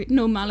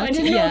 Normality.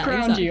 I did not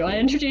ground exactly. you. I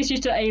introduced you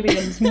to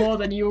aliens more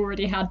than you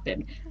already had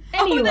been.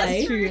 Oh, that's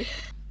Anyway, true.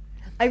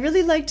 I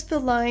really liked the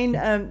line,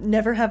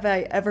 never have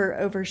I ever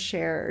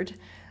overshared,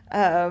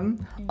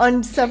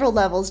 on several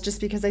levels,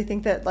 just because I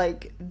think that,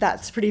 like,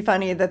 that's pretty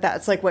funny that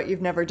that's, like, what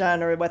you've never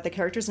done or what the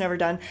character's never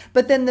done.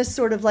 But then this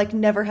sort of, like,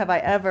 never have I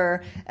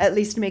ever, at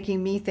least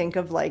making me think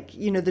of, like,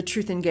 you know, the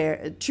truth and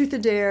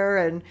dare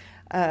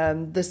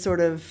and the sort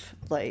of,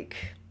 like,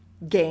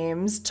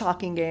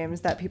 talking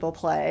games that people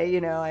play.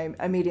 You know, I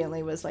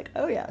immediately was like,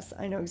 oh, yes,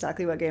 I know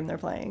exactly what game they're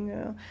playing. You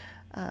know?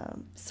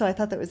 So I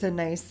thought that was a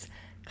nice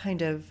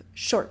kind of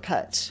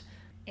shortcut.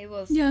 It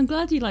was. Yeah, I'm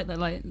glad you liked that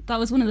line. That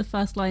was one of the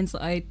first lines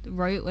that I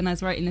wrote when I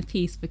was writing the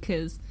piece,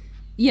 because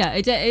yeah,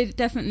 it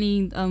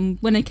definitely,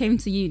 when I came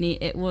to uni,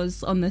 it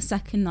was on the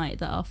second night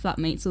that our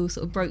flatmates all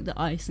sort of broke the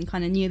ice and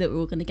kind of knew that we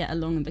were all going to get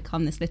along and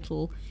become this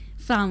little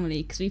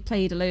family, because we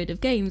played a load of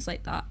games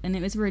like that, and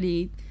it was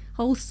really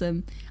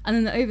wholesome. And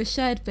then the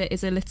overshared bit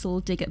is a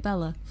little dig at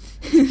Bella.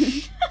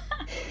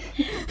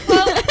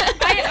 Well,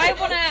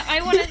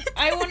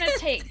 I wanna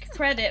take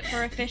credit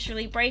for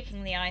officially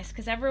breaking the ice,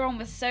 because everyone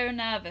was so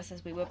nervous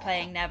as we were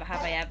playing Never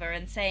Have I Ever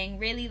and saying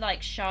really,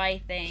 like,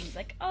 shy things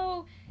like,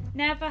 oh,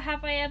 never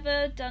have I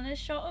ever done a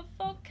shot of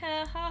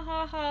vodka, ha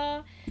ha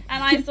ha.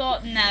 And I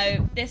thought,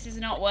 no, this is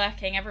not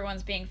working,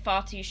 everyone's being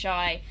far too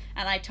shy.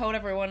 And I told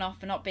everyone off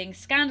for not being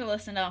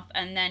scandalous enough,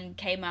 and then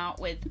came out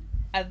with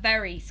a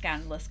very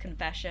scandalous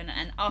confession,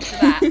 and after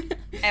that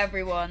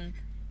everyone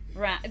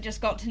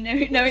just got to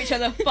know each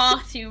other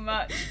far too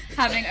much,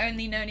 having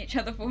only known each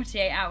other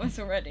 48 hours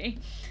already.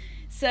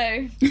 So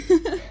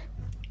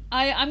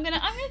I'm gonna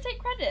take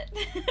credit.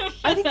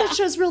 I think that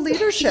shows real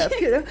leadership,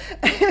 you know.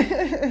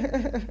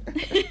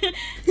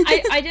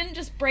 I didn't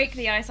just break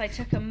the ice, I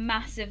took a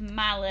massive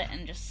mallet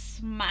and just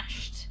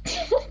smashed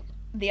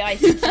the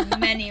ice into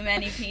many,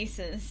 many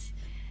pieces.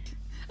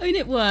 I mean,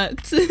 it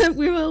worked.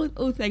 We were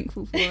all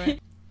thankful for it.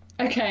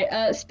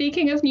 Okay,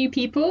 speaking of new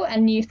people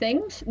and new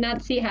things,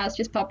 Nancy has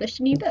just published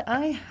a new book.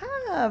 I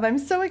have. I'm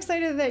so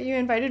excited that you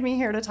invited me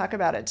here to talk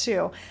about it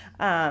too,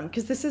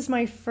 because this is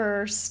my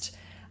first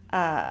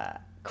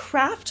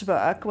craft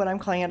book, what I'm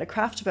calling it a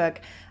craft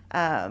book.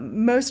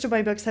 Most of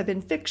my books have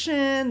been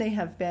fiction. They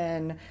have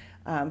been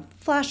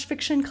flash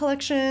fiction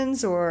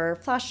collections or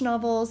flash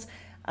novels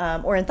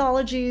or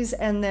anthologies,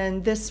 and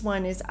then this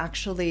one is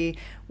actually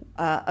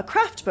a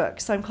craft book.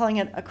 So I'm calling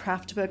it a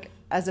craft book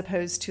as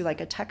opposed to like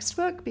a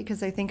textbook,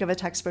 because I think of a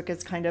textbook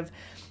as kind of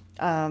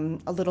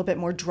a little bit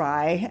more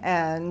dry,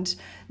 and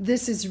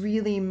this is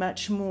really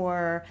much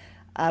more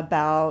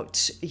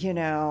about, you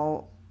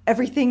know,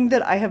 everything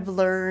that I have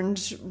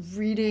learned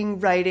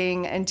reading,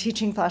 writing, and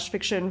teaching flash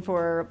fiction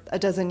for a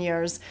dozen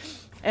years.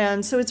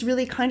 And so it's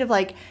really kind of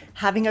like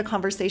having a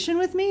conversation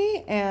with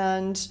me,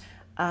 and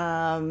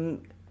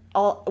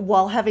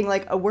while having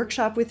like a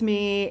workshop with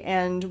me,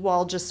 and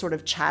while just sort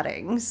of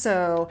chatting.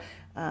 So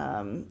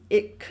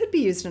it could be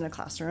used in a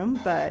classroom,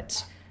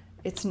 but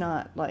it's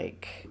not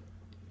like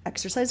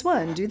exercise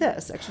 1, do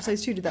this,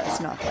 exercise 2, do that. It's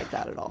not like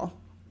that at all.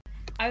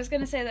 I was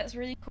going to say that's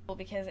really cool,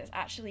 because it's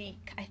actually,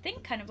 I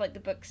think, kind of like the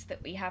books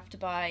that we have to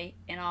buy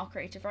in our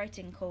creative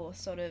writing course,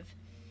 sort of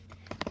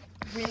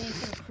really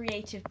sort of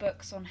creative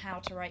books on how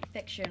to write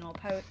fiction or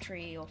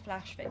poetry or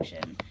flash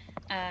fiction.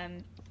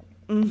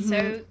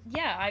 So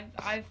yeah,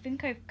 I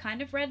think I've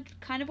kind of read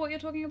kind of what you're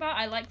talking about.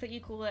 I like that you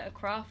call it a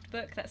craft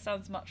book. That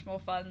sounds much more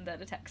fun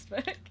than a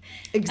textbook.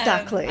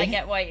 Exactly. I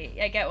get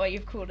why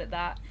you've called it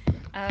that.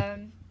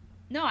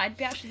 No,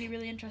 I'd actually be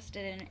really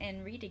interested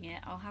in reading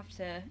it. I'll have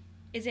to.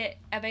 Is it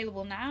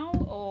available now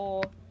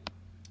or?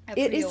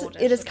 It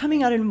is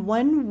coming out in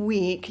 1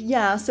 week.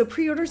 Yeah, so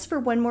pre-orders for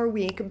 1 more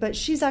week, but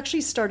she's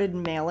actually started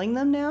mailing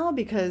them now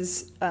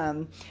because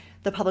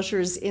the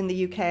publisher's in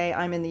the UK,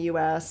 I'm in the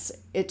US.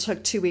 It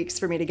took 2 weeks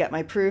for me to get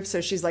my proof,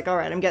 so she's like, all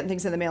right, I'm getting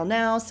things in the mail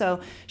now. So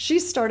she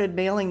started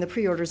mailing the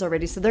pre-orders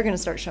already, so they're going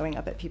to start showing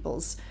up at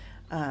people's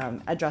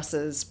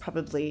addresses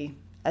probably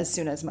as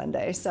soon as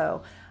Monday.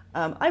 So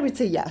I would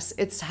say yes,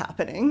 it's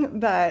happening,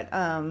 but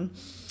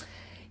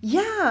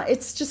yeah,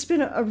 it's just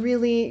been a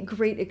really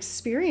great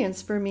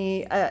experience for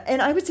me. And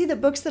I would say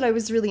that books that I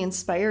was really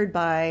inspired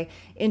by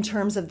in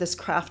terms of this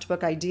craft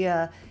book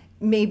idea,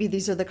 maybe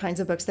these are the kinds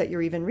of books that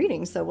you're even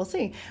reading, so we'll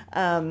see.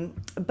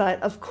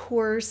 But of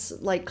course,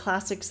 like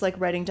classics like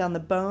Writing Down the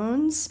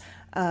Bones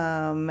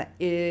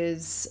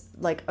is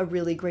like a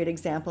really great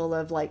example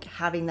of like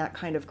having that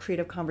kind of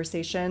creative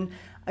conversation.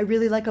 I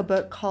really like a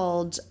book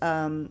called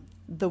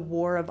The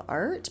War of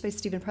Art by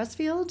Stephen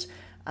Pressfield,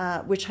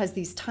 which has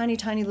these tiny,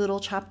 tiny little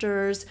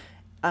chapters,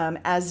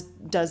 as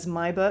does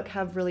my book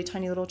have really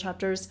tiny little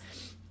chapters.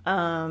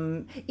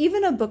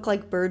 Even a book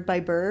like Bird by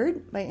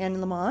Anne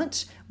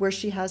Lamott, where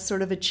she has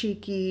sort of a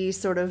cheeky,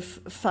 sort of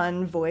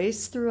fun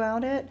voice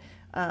throughout it.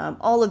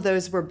 All of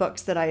those were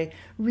books that I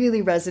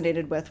really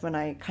resonated with when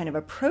I kind of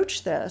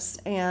approached this.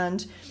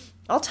 And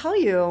I'll tell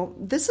you,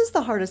 this is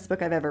the hardest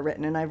book I've ever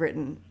written, and I've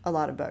written a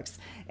lot of books.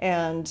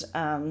 And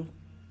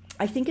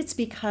I think it's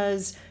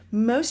because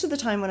most of the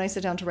time when I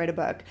sit down to write a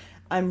book,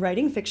 I'm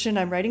writing fiction,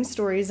 I'm writing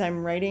stories,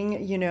 I'm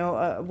writing,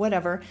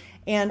 whatever,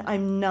 and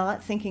I'm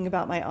not thinking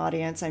about my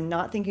audience. I'm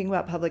not thinking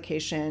about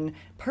publication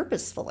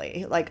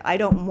purposefully. Like, I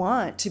don't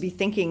want to be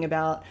thinking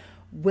about,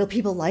 will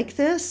people like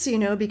this?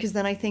 Because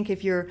then I think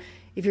if you're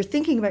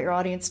thinking about your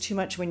audience too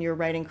much when you're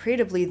writing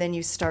creatively, then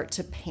you start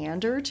to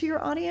pander to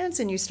your audience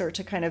and you start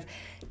to kind of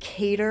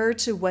cater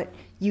to what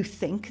you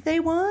think they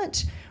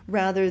want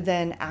rather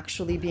than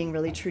actually being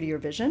really true to your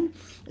vision.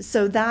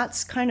 So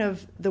that's kind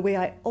of the way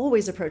I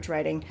always approach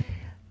writing.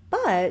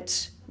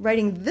 But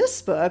writing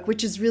this book,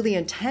 which is really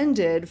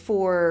intended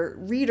for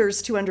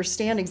readers to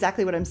understand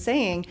exactly what I'm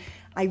saying,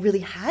 I really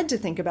had to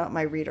think about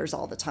my readers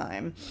all the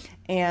time.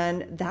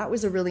 And that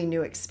was a really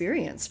new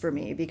experience for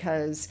me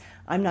because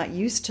I'm not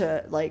used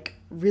to like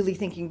really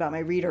thinking about my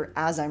reader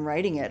as I'm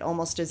writing it,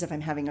 almost as if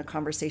I'm having a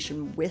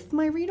conversation with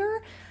my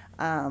reader.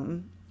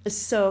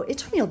 So it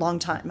took me a long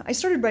time. I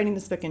started writing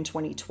this book in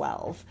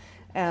 2012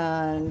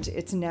 and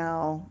it's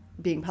now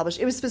being published.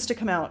 It was supposed to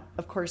come out,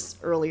 of course,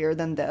 earlier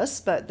than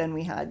this, but then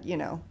we had,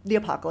 the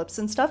apocalypse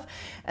and stuff.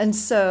 And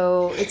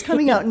so it's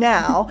coming out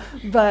now,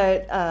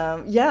 but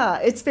yeah,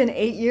 it's been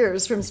 8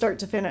 years from start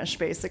to finish,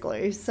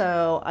 basically.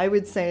 So I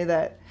would say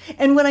that,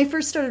 and when I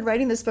first started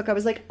writing this book, I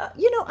was like,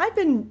 I've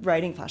been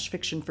writing flash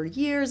fiction for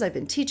years. I've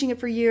been teaching it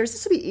for years.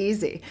 This will be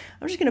easy.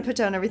 I'm just going to put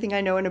down everything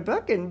I know in a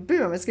book and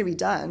boom, it's going to be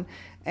done.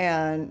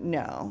 And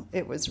no,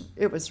 it was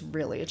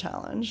really a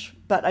challenge,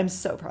 but I'm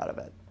so proud of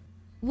it.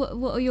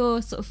 What are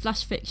your sort of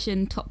flash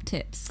fiction top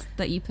tips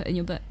that you put in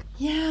your book?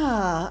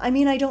 Yeah, I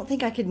mean, I don't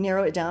think I could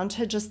narrow it down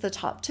to just the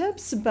top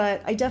tips,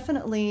 but I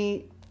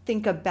definitely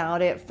think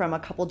about it from a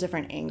couple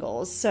different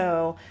angles.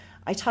 So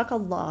I talk a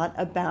lot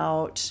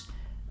about,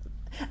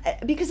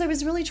 because I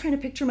was really trying to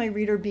picture my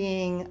reader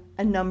being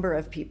a number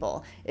of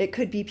people. It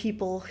could be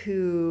people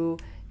who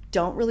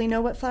don't really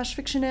know what flash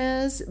fiction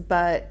is,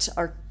 but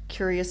are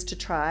curious to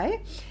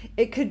try.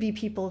 It could be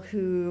people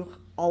who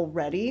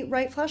already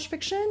write flash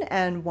fiction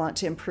and want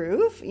to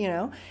improve,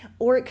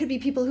 or it could be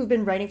people who've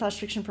been writing flash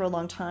fiction for a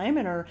long time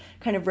and are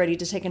kind of ready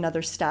to take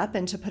another step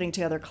into putting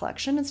together a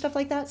collection and stuff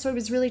like that. So I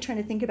was really trying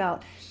to think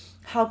about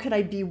how could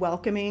I be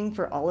welcoming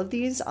for all of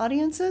these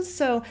audiences.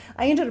 So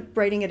I ended up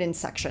writing it in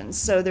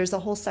sections. So there's a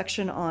whole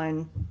section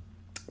on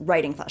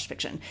writing flash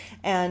fiction.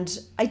 And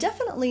I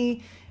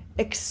definitely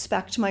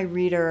expect my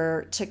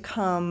reader to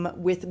come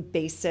with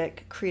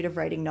basic creative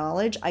writing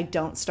knowledge. I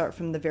don't start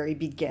from the very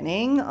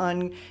beginning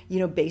on,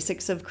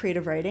 basics of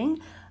creative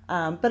writing,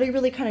 but I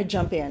really kind of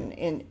jump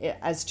in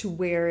as to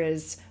where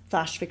is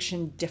flash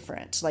fiction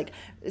different, like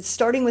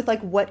starting with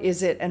like what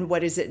is it and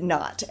what is it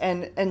not,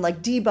 and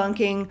like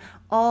debunking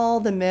all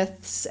the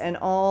myths and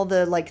all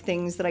the like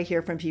things that I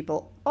hear from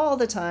people all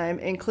the time,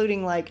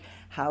 including like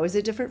how is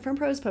it different from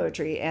prose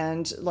poetry,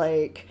 and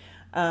like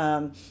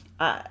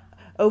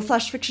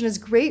flash fiction is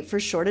great for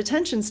short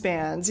attention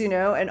spans,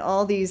 and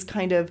all these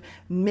kind of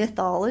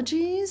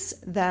mythologies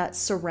that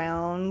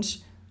surround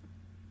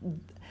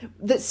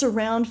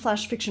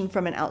flash fiction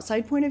from an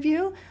outside point of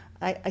view.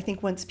 I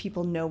think once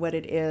people know what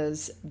it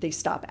is, they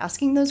stop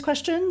asking those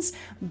questions.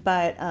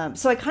 But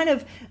so I kind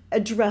of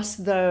address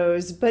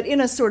those, but in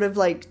a sort of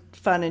like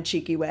fun and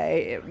cheeky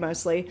way,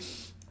 mostly.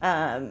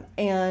 And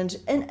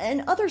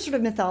other sort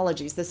of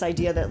mythologies, this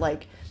idea that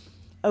like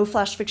oh,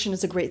 flash fiction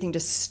is a great thing to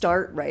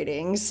start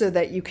writing so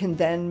that you can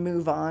then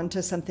move on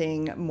to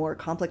something more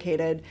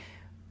complicated.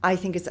 I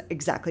think it's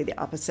exactly the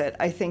opposite.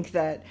 I think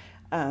that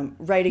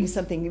writing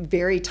something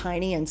very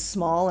tiny and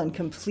small and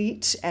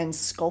complete and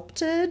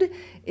sculpted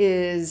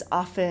is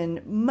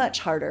often much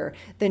harder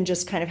than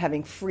just kind of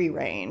having free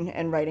reign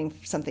and writing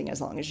something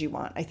as long as you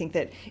want. I think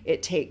that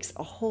it takes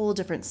a whole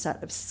different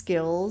set of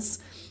skills,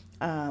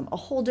 a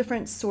whole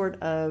different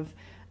sort of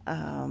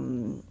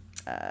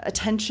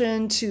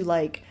attention to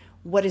like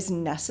what is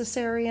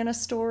necessary in a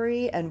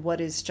story and what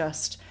is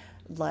just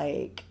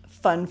like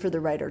fun for the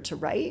writer to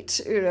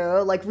write,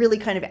 like really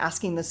kind of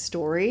asking the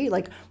story,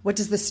 like what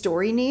does the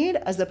story need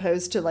as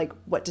opposed to like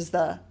what does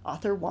the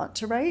author want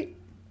to write.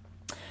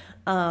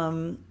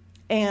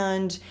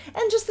 And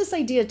just this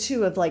idea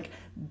too of like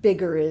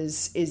bigger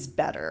is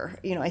better.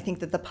 I think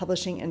that the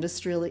publishing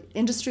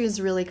industry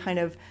has really kind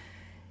of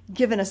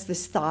given us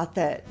this thought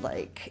that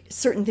like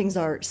certain things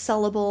are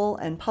sellable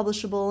and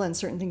publishable and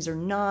certain things are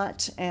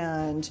not,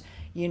 and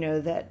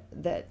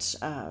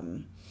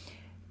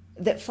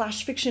that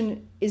flash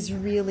fiction is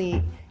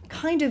really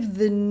kind of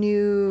the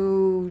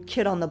new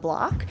kid on the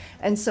block.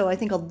 And so I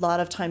think a lot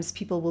of times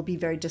people will be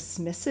very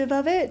dismissive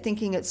of it,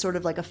 thinking it's sort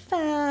of like a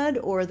fad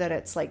or that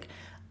it's like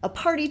a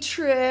party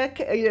trick,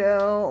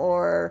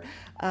 or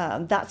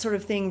that sort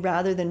of thing,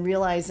 rather than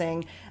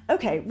realizing,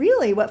 okay,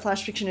 really what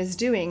flash fiction is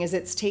doing is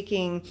it's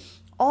taking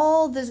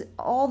all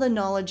the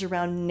knowledge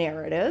around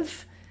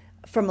narrative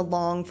from a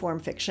long form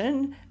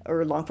fiction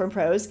or long form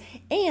prose,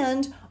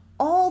 and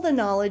all the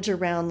knowledge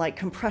around like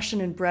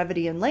compression and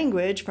brevity and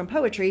language from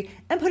poetry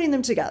and putting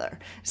them together.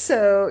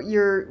 So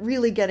you're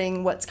really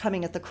getting what's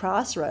coming at the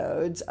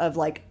crossroads of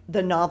like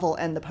the novel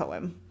and the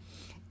poem.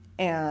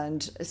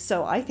 And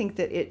so I think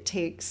that it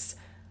takes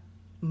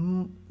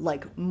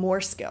like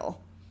more skill.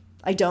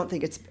 I don't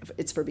think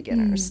it's for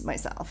beginners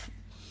myself.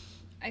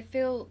 I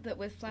feel that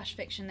with flash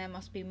fiction there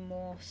must be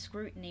more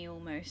scrutiny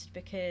almost,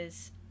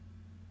 because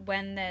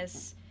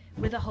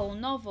with a whole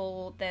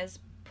novel there's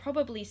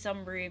probably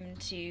some room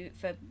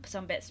for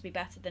some bits to be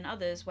better than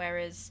others,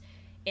 whereas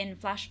in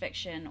flash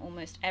fiction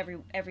almost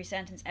every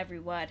sentence, every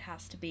word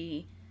has to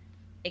be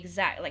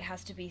exact, like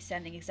has to be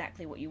sending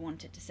exactly what you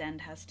want it to send,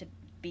 has to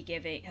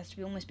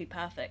almost be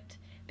perfect,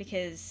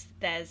 because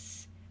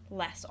there's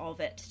less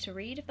of it to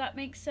read, if that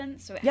makes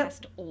sense. So it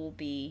has to all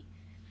be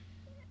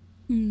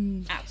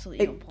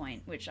absolutely on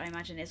point, which I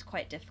imagine is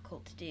quite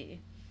difficult to do.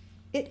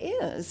 It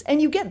is.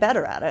 And you get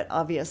better at it,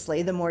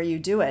 obviously, the more you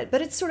do it.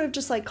 But it's sort of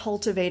just like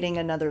cultivating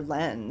another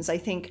lens. I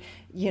think,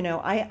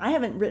 I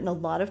haven't written a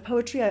lot of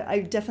poetry. I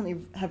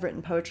definitely have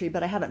written poetry,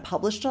 but I haven't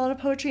published a lot of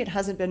poetry. It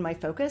hasn't been my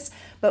focus.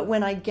 But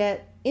when I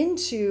get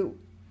into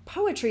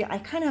poetry, I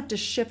kind of have to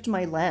shift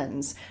my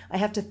lens. I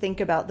have to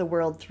think about the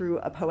world through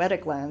a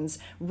poetic lens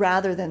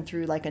rather than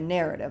through like a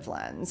narrative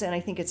lens. And I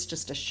think it's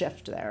just a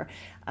shift there.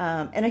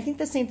 And I think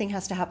the same thing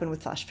has to happen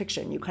with flash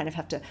fiction. You kind of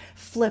have to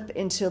flip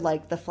into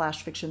like the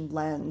flash fiction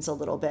lens a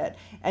little bit.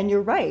 And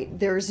you're right,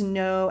 there's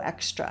no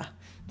extra.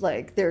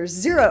 Like there's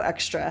zero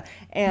extra.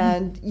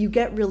 And you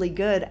get really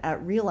good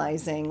at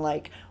realizing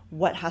like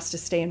what has to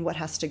stay and what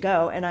has to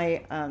go.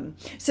 And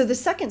so the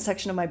second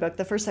section of my book,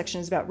 the first section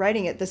is about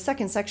writing it. The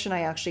second section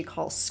I actually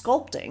call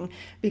sculpting,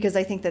 because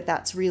I think that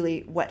that's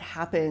really what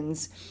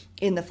happens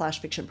in the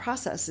flash fiction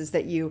process, is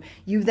that you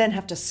then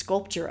have to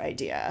sculpt your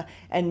idea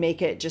and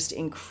make it just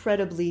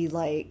incredibly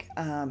like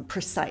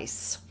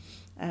precise.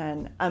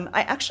 And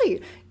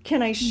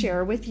can I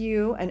share with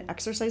you an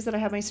exercise that I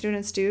have my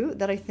students do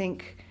that I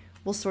think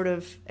will sort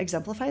of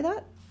exemplify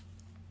that?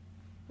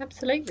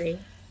 Absolutely.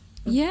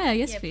 Yeah,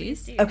 yes,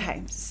 please.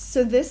 Okay,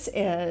 so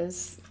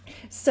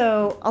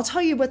I'll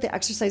tell you what the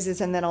exercise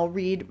is and then I'll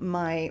read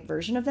my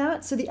version of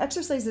that. So the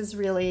exercise is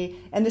really,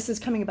 and this is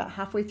coming about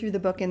halfway through the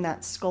book in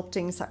that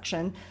sculpting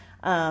section.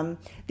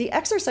 The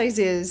exercise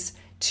is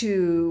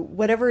to,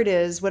 whatever it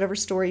is, whatever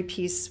story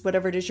piece,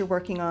 whatever it is you're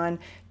working on,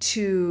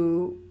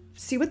 to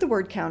see what the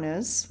word count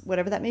is,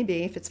 whatever that may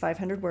be, if it's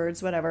 500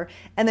 words, whatever,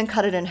 and then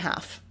cut it in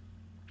half.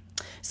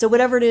 So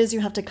whatever it is, you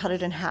have to cut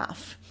it in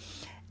half.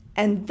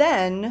 And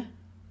then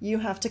you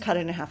have to cut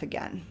it in half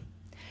again.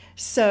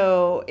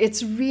 So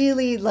it's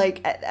really like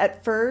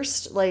at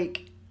first,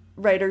 like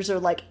writers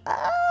are like,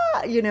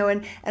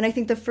 and I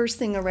think the first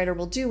thing a writer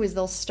will do is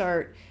they'll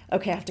start,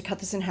 okay, I have to cut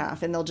this in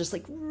half. And they'll just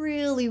like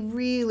really,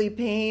 really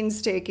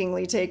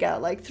painstakingly take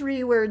out like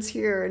 3 words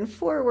here and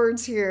 4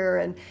 words here.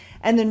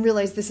 And then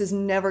realize this is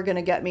never going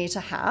to get me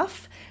to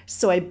half.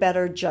 So I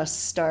better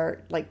just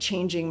start like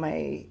changing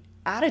my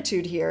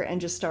attitude here and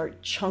just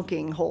start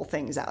chunking whole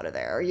things out of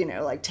there,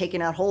 like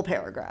taking out whole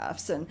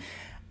paragraphs.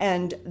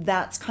 And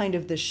that's kind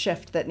of the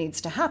shift that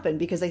needs to happen,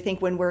 because I think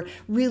when we're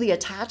really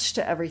attached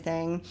to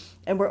everything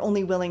and we're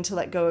only willing to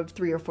let go of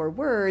 3 or 4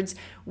 words,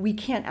 we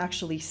can't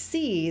actually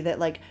see that,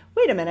 like,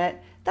 wait a minute,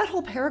 that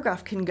whole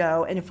paragraph can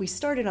go. And if we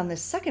started on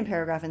this second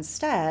paragraph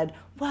instead,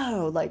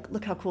 whoa, like,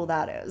 look how cool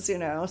that is,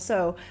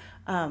 So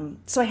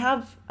I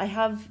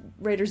have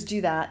writers do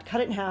that,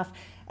 cut it in half,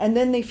 and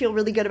then they feel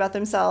really good about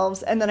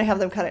themselves, and then I have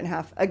them cut it in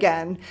half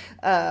again,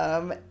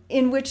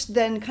 in which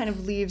then kind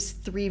of leaves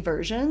 3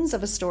 versions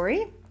of a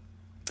story.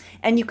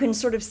 And you can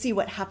sort of see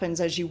what happens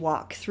as you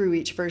walk through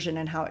each version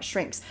and how it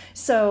shrinks.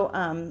 So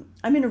I'm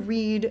going to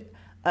read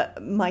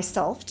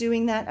myself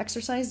doing that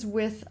exercise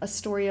with a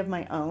story of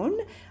my own,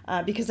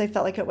 because I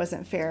felt like it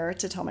wasn't fair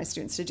to tell my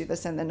students to do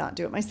this and then not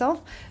do it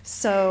myself.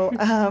 So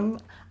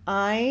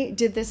I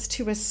did this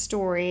to a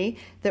story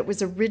that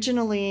was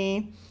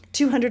originally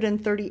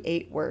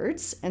 238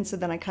 words, and so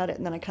then I cut it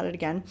and then I cut it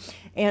again,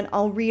 and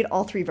I'll read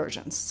all 3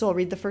 versions. So I'll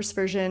read the first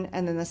version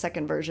and then the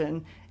second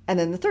version and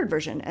then the third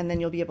version, and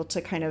then you'll be able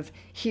to kind of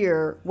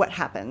hear what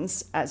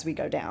happens as we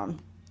go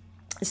down.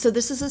 So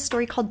this is a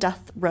story called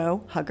Death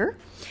Row Hugger,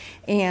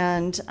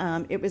 and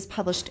it was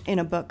published in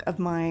a book of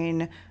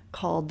mine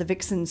called The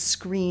Vixen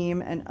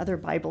Scream and Other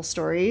Bible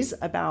Stories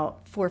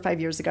about 4 or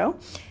 5 years ago.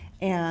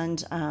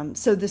 And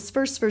so this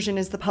first version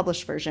is the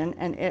published version,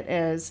 and it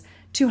is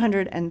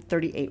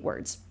 238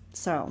 words.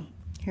 So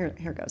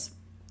here goes.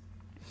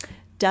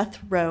 Death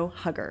Row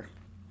Hugger.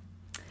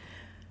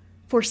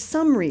 For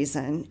some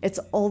reason, it's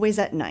always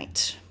at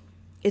night.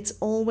 It's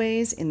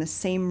always in the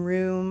same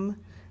room.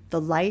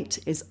 The light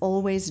is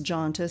always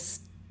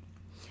jaundiced.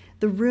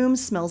 The room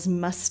smells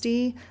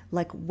musty,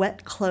 like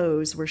wet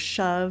clothes were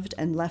shoved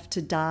and left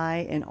to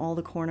die in all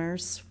the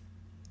corners.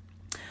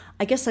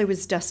 I guess I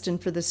was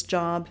destined for this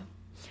job.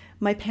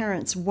 My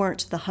parents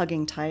weren't the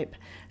hugging type,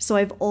 so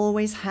I've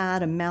always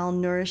had a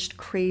malnourished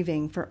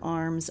craving for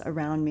arms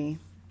around me.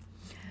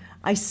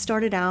 I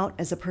started out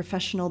as a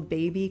professional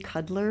baby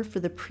cuddler for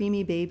the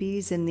preemie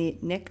babies in the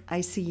NIC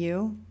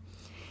ICU.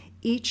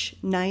 Each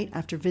night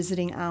after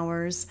visiting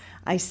hours,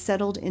 I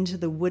settled into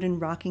the wooden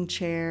rocking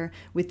chair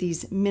with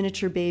these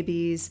miniature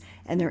babies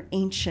and their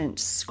ancient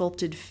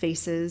sculpted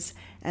faces,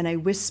 and I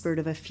whispered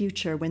of a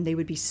future when they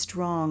would be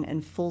strong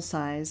and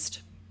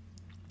full-sized.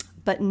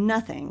 But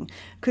nothing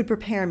could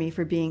prepare me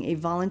for being a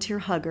volunteer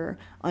hugger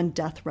on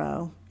death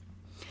row.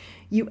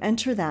 You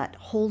enter that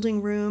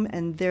holding room,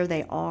 and there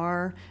they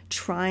are,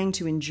 trying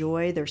to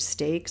enjoy their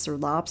steaks or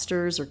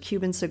lobsters or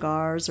Cuban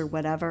cigars or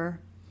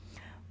whatever.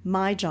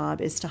 My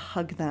job is to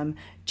hug them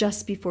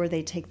just before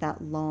they take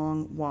that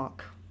long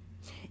walk.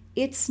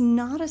 It's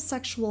not a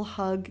sexual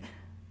hug,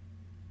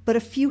 but a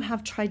few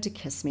have tried to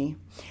kiss me,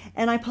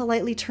 and I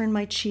politely turn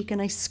my cheek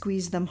and I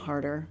squeeze them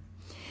harder.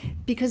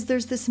 Because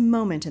there's this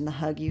moment in the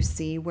hug, you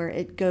see, where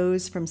it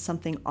goes from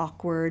something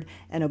awkward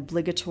and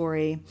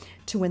obligatory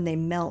to when they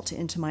melt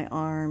into my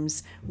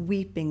arms,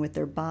 weeping with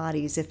their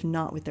bodies, if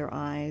not with their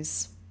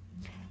eyes.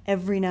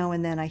 Every now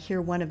and then I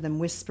hear one of them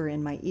whisper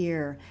in my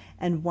ear,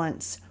 and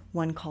once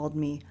one called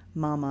me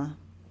Mama.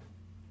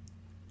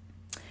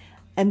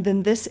 And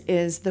then this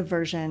is the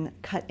version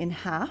cut in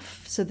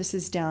half, so this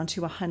is down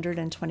to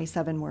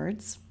 127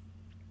 words.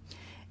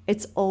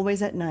 It's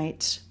always at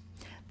night.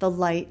 The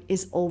light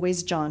is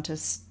always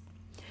jaundiced.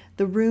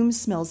 The room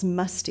smells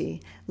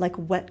musty, like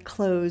wet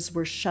clothes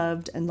were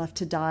shoved and left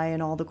to die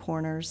in all the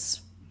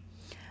corners.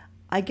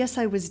 I guess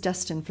I was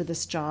destined for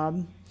this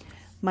job.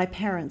 My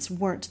parents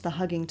weren't the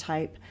hugging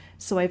type,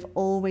 so I've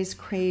always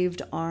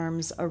craved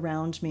arms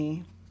around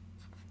me.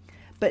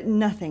 But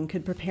nothing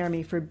could prepare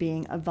me for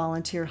being a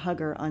volunteer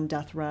hugger on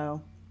death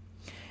row.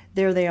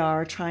 There they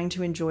are, trying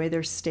to enjoy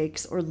their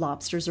steaks or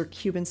lobsters or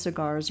Cuban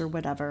cigars or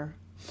whatever.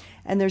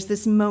 And there's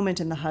this moment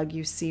in the hug,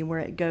 you see, where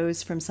it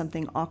goes from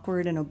something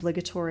awkward and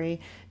obligatory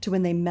to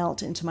when they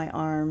melt into my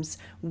arms,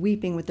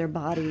 weeping with their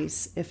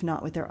bodies, if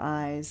not with their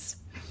eyes.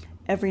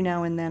 Every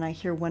now and then I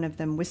hear one of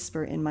them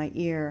whisper in my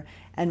ear,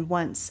 and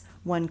once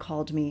one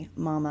called me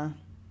Mama.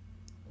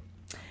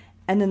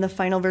 And then the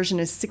final version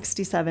is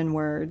 67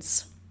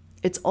 words.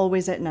 It's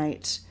always at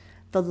night.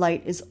 The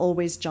light is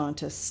always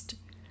jaundiced.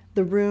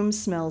 The room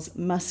smells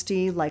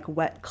musty, like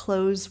wet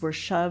clothes were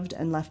shoved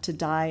and left to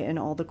die in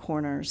all the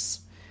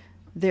corners.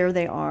 There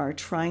they are,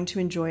 trying to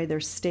enjoy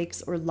their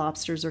steaks or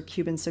lobsters or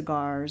Cuban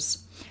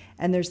cigars.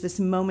 And there's this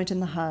moment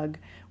in the hug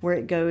where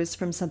it goes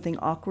from something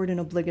awkward and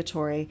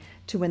obligatory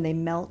to when they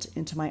melt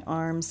into my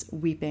arms,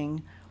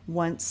 weeping.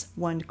 Once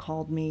one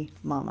called me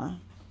Mama.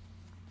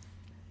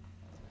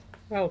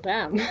 Well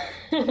done.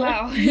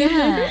 Wow.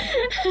 Yeah.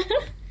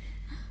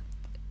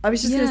 I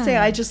was just going to say,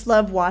 I just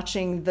love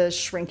watching the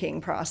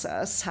shrinking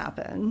process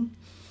happen.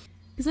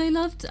 Because I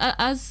loved,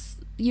 as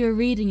you were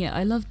reading it,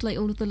 I loved like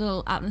all of the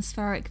little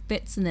atmospheric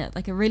bits in it.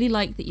 Like I really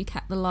liked that you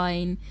kept the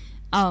line,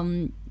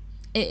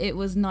 it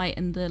was night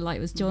and the light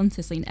was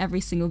jaundiced in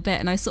every single bit.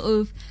 And I sort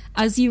of,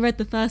 as you read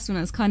the first one,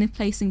 I was kind of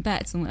placing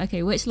bets on,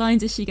 okay, which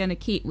lines is she going to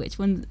keep? Which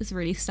ones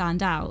really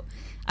stand out?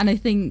 And I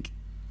think,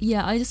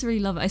 yeah, I just really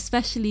love it,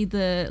 especially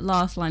the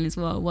last line as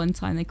well. One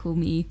time they called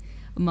me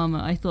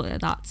Mama. I thought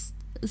that's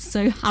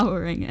so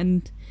harrowing,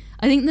 and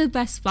I think the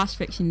best flash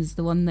fiction is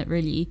the one that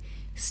really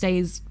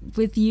stays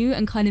with you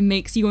and kind of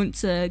makes you want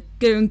to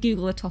go and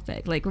Google a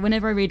topic. Like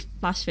whenever I read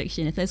flash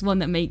fiction, if there's one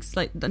that makes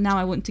like now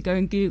I want to go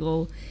and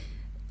Google,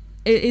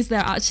 is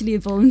there actually a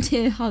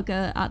volunteer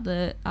hugger at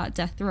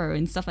death row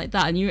and stuff like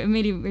that, and it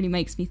really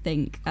makes me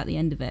think at the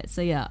end of it.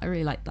 So yeah, I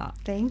really like that.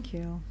 Thank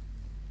you.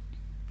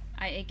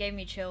 it gave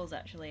me chills,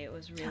 actually. It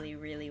was really,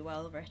 really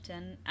well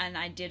written. And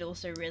I did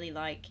also really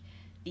like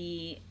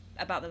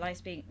about the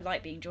light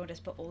being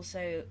jaundiced, but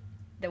also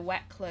the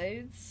wet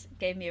clothes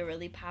gave me a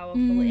really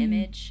powerful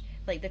image.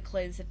 Like, the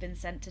clothes have been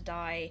sent to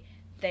die.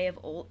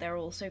 They're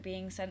also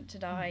being sent to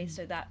die.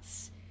 So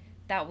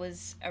that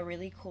was a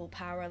really cool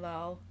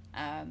parallel.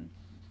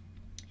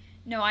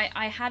 No,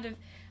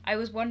 I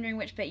was wondering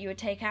which bit you would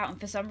take out, and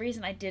for some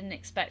reason I didn't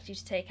expect you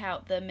to take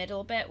out the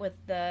middle bit with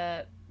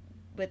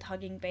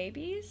hugging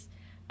babies.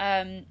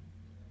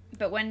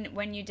 But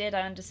when you did,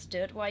 I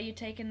understood why you'd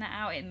taken that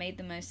out. It made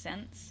the most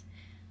sense.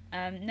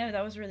 No,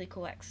 that was a really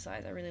cool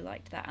exercise. I really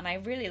liked that. And I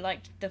really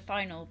liked the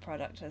final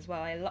product as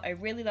well. I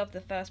really loved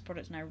the first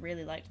product, and I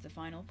really liked the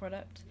final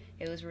product.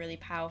 It was really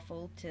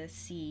powerful to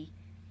see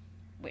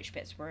which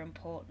bits were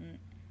important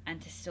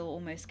and to still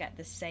almost get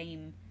the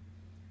same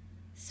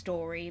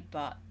story,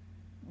 but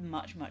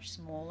much, much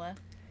smaller.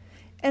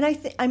 And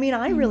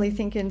I really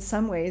think in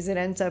some ways it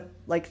ends up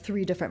like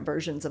 3 different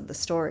versions of the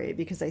story,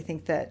 because I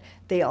think that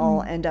they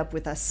all end up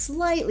with a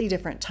slightly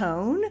different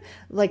tone.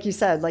 Like you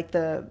said, like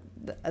the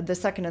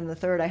second and the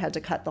third, I had to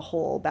cut the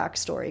whole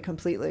backstory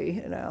completely,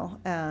 you know.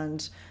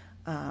 And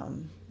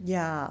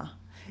yeah,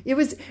 it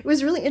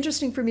was really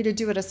interesting for me to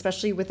do it,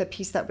 especially with a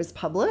piece that was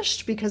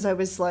published, because I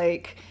was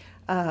like,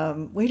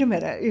 wait a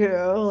minute, you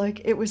know,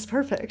 like it was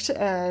perfect.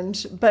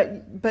 And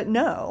but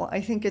no, I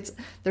think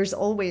there's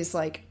always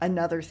like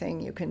another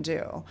thing you can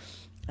do.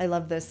 I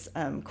love this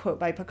quote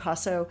by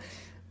Picasso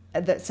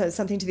that says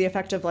something to the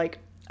effect of like,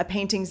 a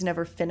painting's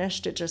never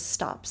finished, it just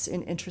stops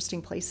in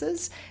interesting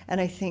places. And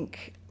I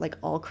think like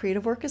all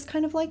creative work is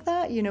kind of like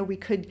that. You know, we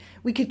could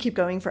keep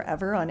going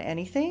forever on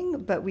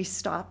anything, but we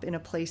stop in a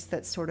place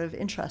that's sort of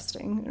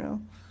interesting, you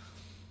know.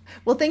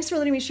 Well, thanks for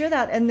letting me share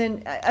that. And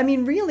then, I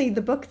mean, really,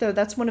 the book, though,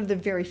 that's one of the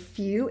very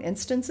few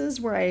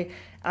instances where I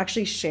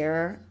actually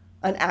share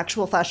an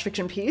actual flash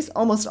fiction piece.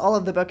 Almost all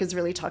of the book is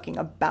really talking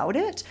about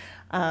it.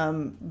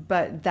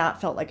 But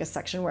that felt like a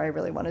section where I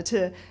really wanted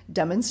to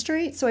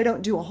demonstrate. So I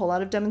don't do a whole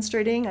lot of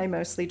demonstrating. I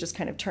mostly just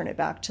kind of turn it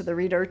back to the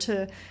reader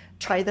to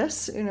try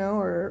this, you know,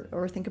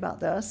 or think about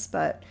this.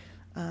 But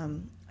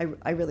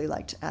I really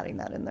liked adding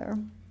that in there.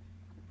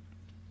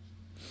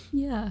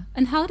 Yeah.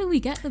 And how do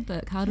we get the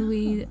book? How do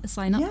we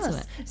sign up to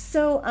it?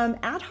 So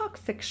Ad Hoc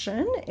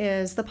Fiction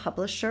is the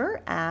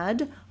publisher,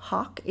 Ad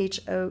Hoc,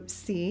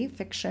 H-O-C,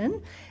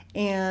 Fiction.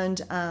 And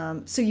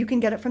so you can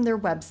get it from their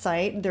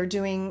website. They're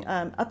doing,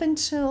 up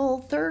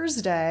until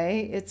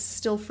Thursday, it's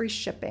still free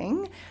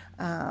shipping.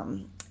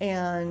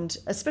 And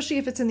especially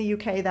if it's in the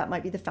UK, that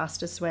might be the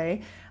fastest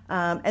way.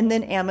 And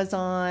then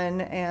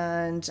Amazon,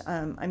 and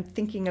I'm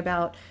thinking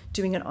about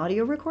doing an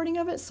audio recording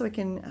of it so I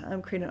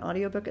can create an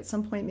audiobook at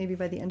some point, maybe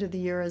by the end of the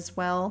year as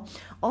well.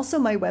 Also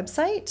my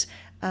website,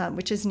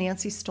 which is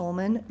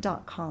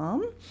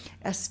nancystohlman.com,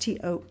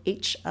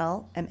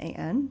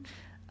 Stohlman.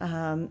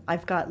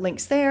 I've got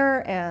links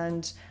there,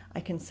 and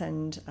I can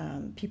send,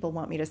 people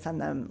want me to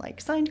send them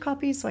like signed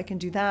copies, so I can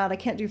do that. I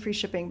can't do free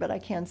shipping, but I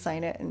can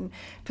sign it and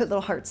put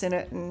little hearts in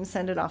it and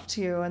send it off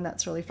to you, and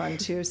that's really fun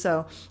too.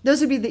 So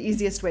those would be the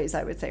easiest ways,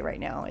 I would say, right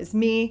now, is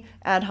me,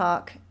 Ad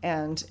Hoc,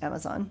 and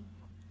Amazon.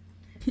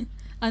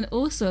 And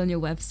also on your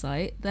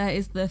website, there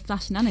is the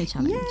Flashnano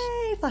challenge.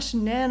 Yay,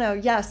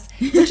 Flashnano, yes.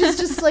 Which is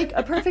just like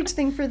a perfect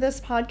thing for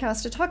this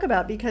podcast to talk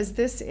about, because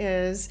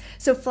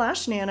so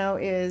Flashnano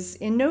is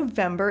in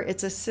November.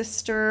 It's a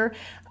sister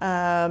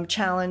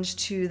challenge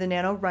to the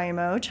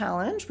NaNoWriMo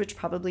challenge, which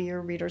probably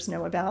your readers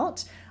know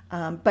about.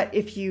 But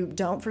if you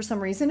don't, for some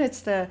reason,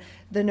 it's the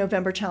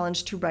November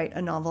challenge to write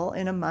a novel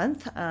in a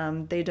month.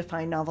 They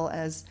define novel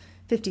as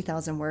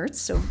 50,000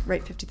 words, so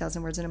write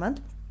 50,000 words in a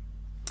month.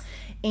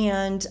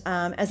 And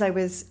as I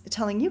was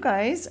telling you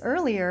guys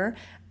earlier,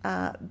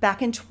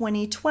 back in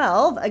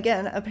 2012,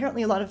 again,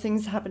 apparently a lot of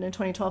things happened in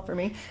 2012 for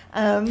me.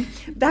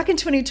 Back in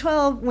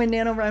 2012, when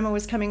NaNoWriMo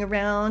was coming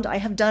around, I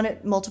have done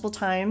it multiple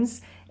times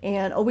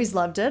and always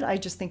loved it. I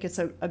just think it's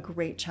a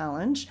great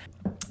challenge.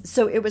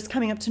 So it was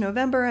coming up to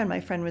November, and my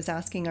friend was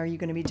asking, are you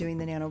going to be doing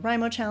the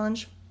NaNoWriMo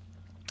challenge?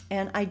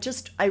 And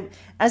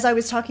as I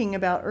was talking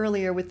about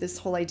earlier with this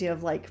whole idea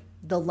of like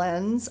the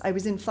lens, I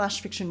was in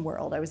flash fiction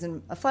world. I was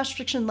in a flash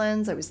fiction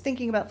lens. I was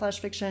thinking about flash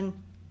fiction.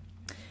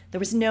 There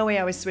was no way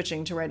I was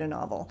switching to write a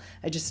novel.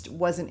 I just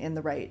wasn't in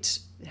the right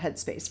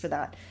headspace for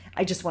that.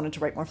 I just wanted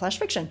to write more flash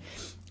fiction.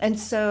 And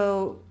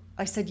so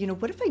I said, you know,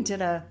 what if I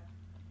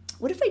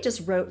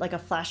just wrote like a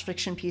flash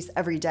fiction piece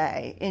every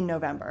day in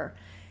November?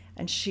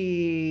 And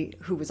she,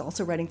 who was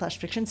also writing flash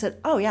fiction, said,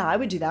 oh yeah, I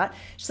would do that.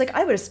 She's like,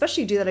 I would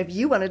especially do that if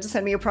you wanted to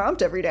send me a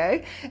prompt every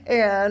day.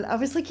 And I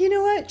was like, you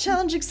know what?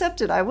 Challenge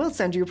accepted. I will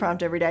send you a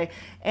prompt every day.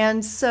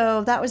 And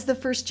so that was the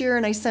first year,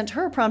 and I sent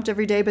her a prompt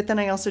every day, but then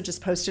I also just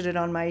posted it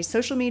on my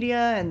social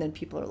media, and then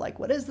people are like,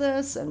 what is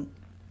this? And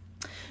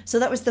so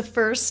that was the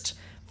first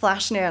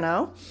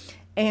Flashnano.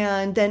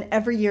 And then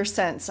every year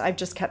since, I've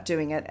just kept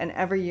doing it. And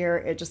every year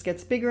it just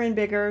gets bigger and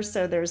bigger.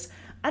 So there's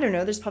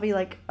probably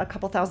like a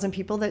couple thousand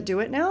people that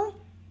do it now.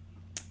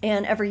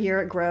 And every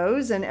year it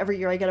grows, and every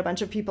year I get a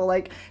bunch of people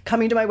like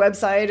coming to my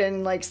website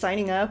and like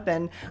signing up,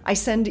 and I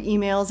send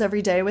emails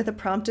every day with a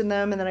prompt in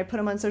them, and then I put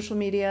them on social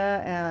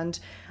media. And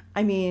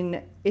I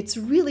mean, it's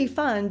really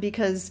fun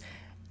because,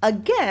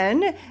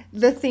 again,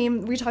 the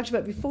theme we talked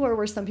about before,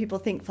 where some people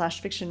think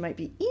flash fiction might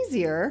be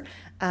easier.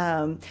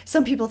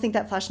 Some people think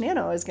that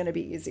Flashnano is going to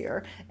be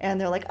easier, and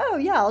they're like, oh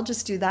yeah, I'll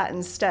just do that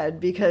instead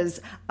because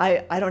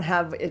I don't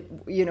have it,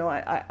 you know,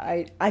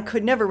 I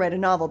could never write a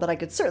novel, but I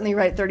could certainly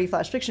write 30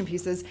 flash fiction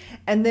pieces.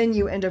 And then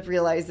you end up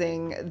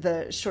realizing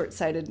the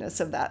short-sightedness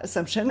of that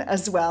assumption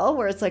as well,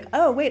 where it's like,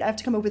 oh wait, I have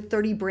to come up with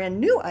 30 brand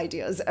new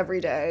ideas every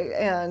day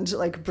and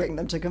like bring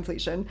them to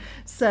completion.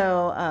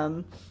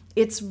 So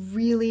it's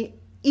really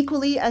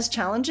equally as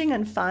challenging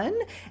and fun,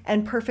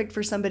 and perfect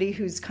for somebody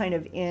who's kind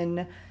of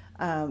in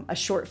a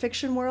short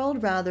fiction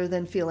world rather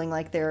than feeling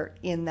like they're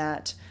in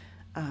that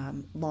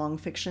long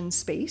fiction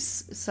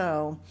space.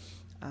 So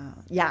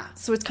yeah,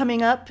 so it's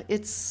coming up.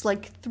 It's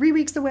like 3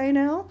 weeks away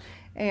now,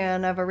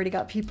 and I've already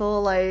got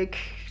people like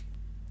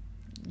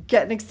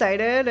getting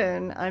excited,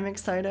 and I'm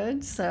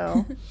excited.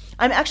 So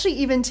I'm actually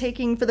even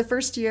taking, for the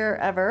first year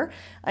ever,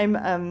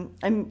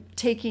 I'm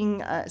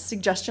taking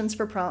suggestions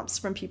for prompts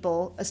from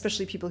people,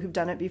 especially people who've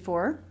done it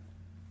before.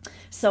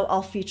 So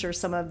I'll feature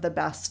some of the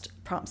best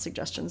prompt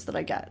suggestions that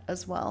I get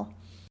as well.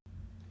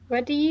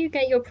 Where do you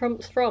get your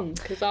prompts from?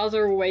 Because ours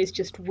are always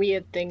just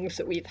weird things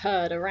that we've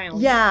heard around.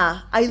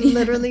 Yeah, I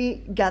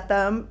literally get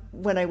them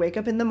when I wake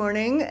up in the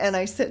morning and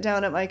I sit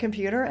down at my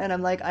computer and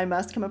I'm like, I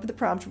must come up with a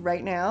prompt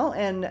right now.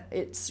 And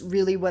it's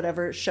really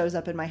whatever shows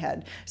up in my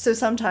head. So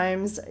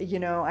sometimes, you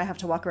know, I have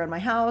to walk around my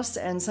house,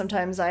 and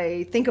sometimes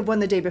I think of one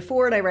the day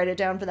before and I write it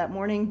down for that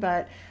morning.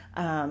 But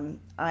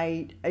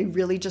I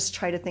really just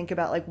try to think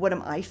about, like, what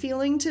am I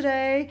feeling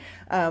today?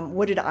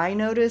 What did I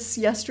notice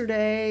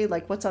yesterday?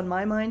 Like, what's on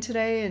my mind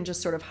today? And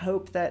just sort of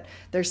hope that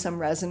there's some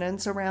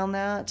resonance around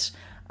that.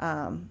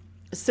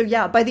 So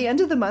yeah, by the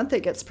end of the month,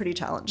 it gets pretty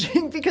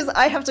challenging because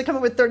I have to come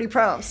up with 30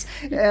 prompts.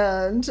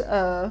 And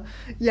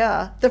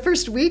yeah, the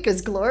first week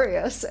is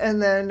glorious.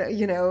 And then,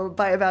 you know,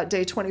 by about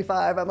day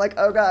 25, I'm like,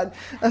 oh God,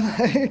 I'm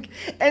like,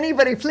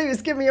 anybody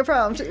please give me a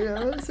prompt. You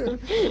know, so.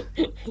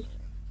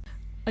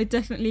 I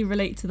definitely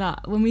relate to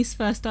that. When we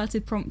first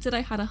started Prompted, I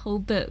had a whole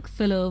book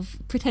full of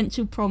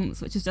potential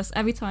prompts, which is just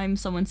every time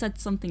someone said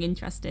something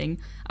interesting,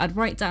 I'd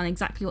write down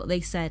exactly what they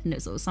said, and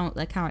it sort of sum up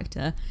their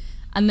character.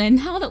 And then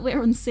now that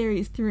we're on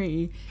series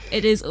 3,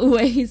 it is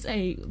always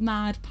a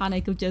mad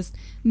panic of just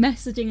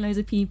messaging loads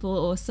of people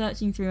or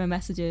searching through my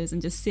messages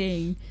and just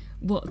seeing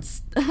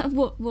what's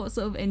what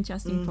sort of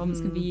interesting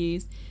prompts can be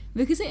used.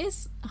 Because it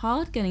is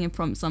hard getting a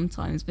prompt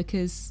sometimes,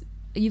 because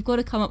you've got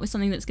to come up with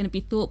something that's going to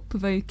be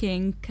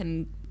thought-provoking,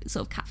 can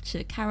sort of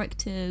capture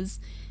characters,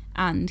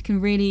 and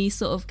can really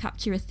sort of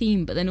capture a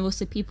theme, but then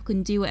also people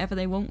can do whatever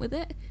they want with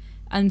it.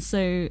 And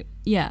so,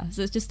 yeah,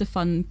 so it's just a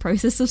fun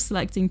process of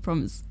selecting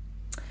prompts.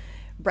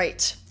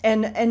 Right.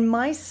 And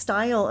my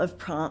style of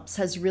prompts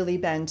has really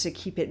been to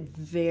keep it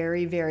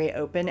very, very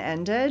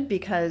open-ended,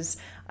 because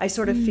I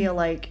sort of feel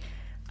like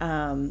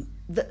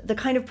the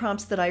kind of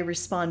prompts that I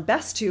respond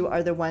best to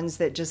are the ones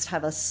that just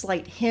have a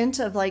slight hint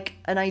of like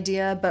an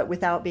idea, but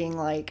without being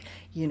like,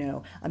 you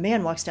know, a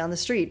man walks down the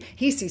street,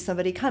 he sees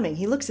somebody coming,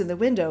 he looks in the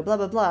window, blah,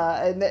 blah,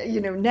 blah. And,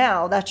 you know,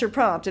 now that's your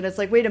prompt. And it's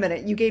like, wait a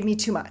minute, you gave me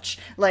too much.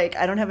 Like,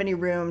 I don't have any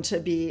room to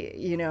be,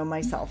 you know,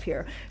 myself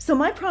here. So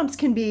my prompts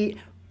can be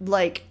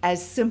like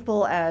as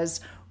simple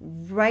as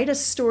write a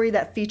story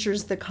that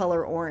features the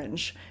color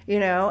orange, you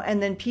know,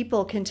 and then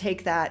people can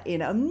take that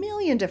in a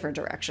million different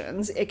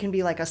directions. It can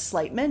be like a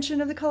slight mention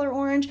of the color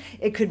orange.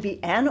 It could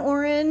be an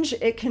orange.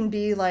 It can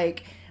be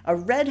like a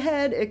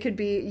redhead. It could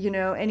be, you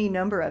know, any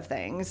number of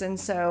things. And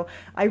so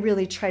I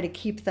really try to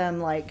keep them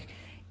like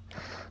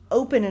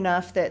open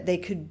enough that they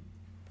could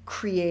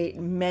create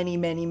many,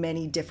 many,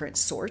 many different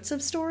sorts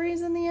of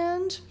stories in the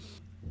end.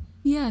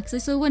 Yeah, because I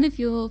saw one of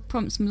your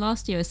prompts from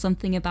last year is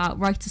something about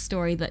write a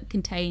story that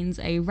contains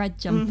a red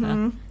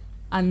jumper,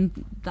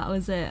 and that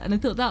was it. And I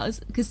thought that was,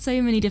 because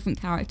so many different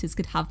characters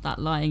could have that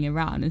lying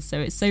around, and so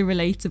it's so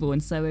relatable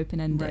and so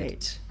open-ended.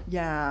 Right,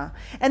 yeah.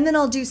 And then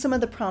I'll do, some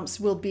of the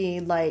prompts will be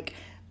like,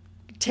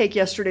 take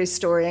yesterday's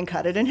story and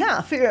cut it in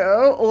half, you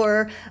know,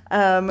 or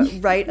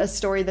write a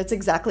story that's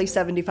exactly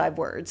 75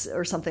 words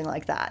or something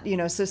like that, you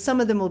know. So some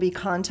of them will be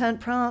content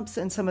prompts,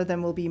 and some of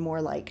them will be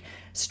more like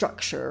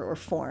structure or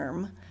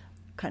form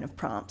kind of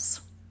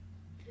prompts.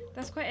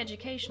 That's quite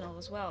educational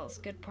as well. It's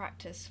good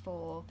practice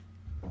for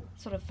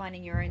sort of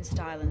finding your own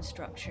style and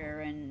structure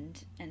and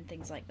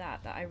things like that.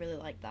 I really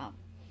like that.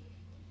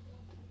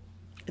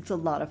 It's a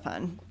lot of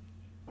fun.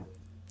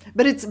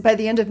 But it's by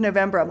the end of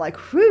November, I'm like,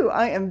 whew,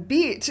 I am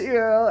beat, you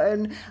know,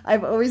 and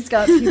I've always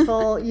got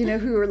people, you know,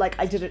 who are like,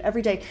 I did it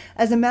every day.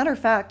 As a matter of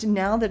fact,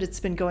 now that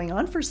it's been going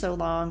on for so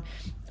long,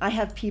 I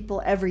have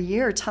people every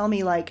year tell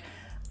me, like,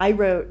 I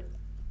wrote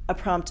a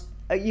prompt,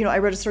 you know, I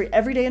wrote a story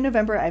every day in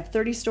November. I have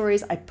 30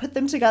 stories. I put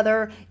them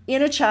together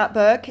in a chat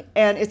book,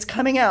 and it's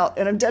coming out,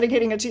 and I'm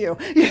dedicating it to you,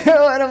 you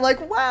know, and I'm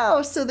like,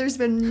 wow. So there's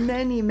been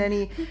many,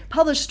 many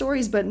published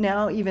stories, but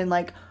now even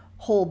like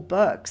whole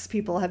books.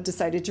 People have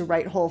decided to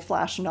write whole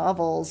flash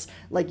novels,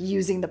 like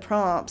using the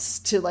prompts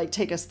to like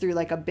take us through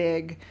like a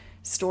big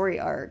story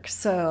arc.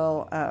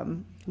 So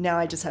now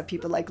I just have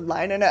people like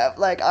lining up,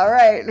 like, all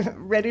right,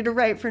 ready to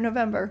write for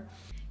November.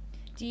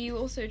 Do you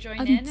also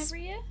join in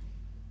every year?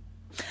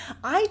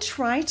 I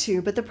try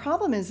to, but the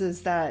problem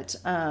is that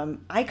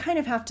I kind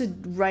of have to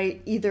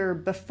write either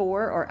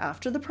before or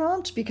after the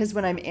prompt, because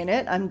when I'm in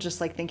it, I'm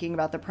just like thinking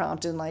about the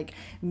prompt and like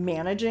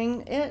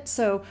managing it.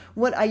 So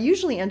what I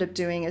usually end up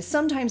doing is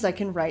sometimes I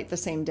can write the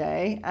same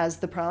day as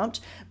the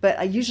prompt, but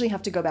I usually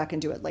have to go back and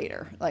do it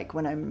later, like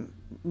when I'm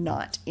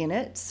not in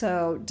it.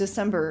 So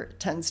December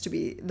tends to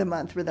be the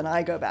month where then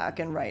I go back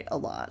and write a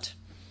lot.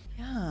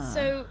 Yeah.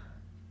 So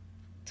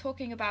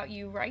talking about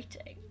you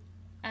writing,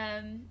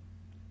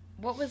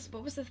 what was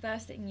the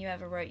first thing you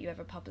ever wrote, you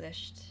ever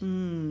published?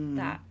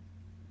 That?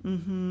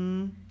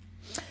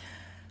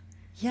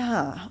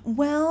 Yeah.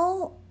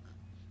 Well,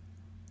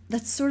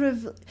 that's sort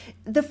of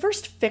the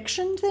first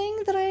fiction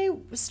thing that I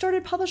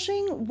started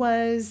publishing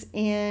was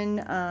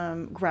in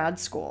grad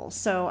school.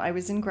 So I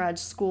was in grad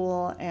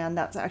school, and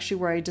that's actually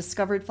where I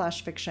discovered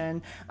flash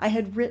fiction. I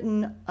had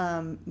written,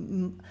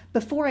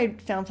 before I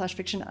found flash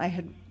fiction, I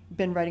had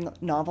been writing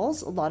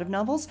novels, a lot of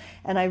novels,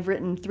 and I've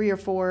written 3 or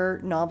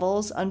 4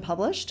 novels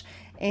unpublished.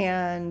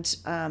 And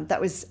that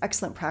was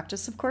excellent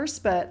practice, of course,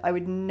 but I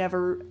would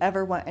never,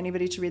 ever want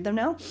anybody to read them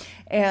now.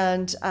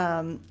 And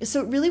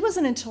so it really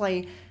wasn't until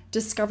I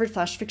discovered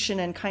flash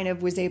fiction and kind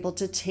of was able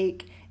to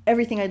take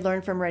everything I'd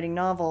learned from writing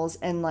novels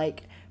and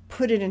like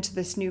put it into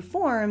this new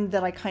form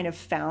that I kind of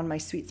found my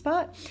sweet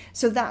spot.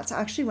 So that's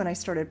actually when I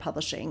started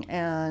publishing.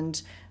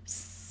 And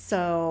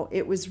so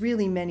it was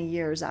really many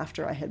years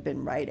after I had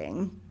been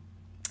writing,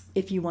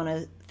 if you want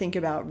to think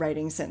about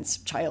writing since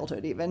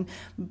childhood even.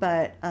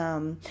 But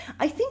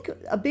I think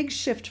a big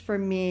shift for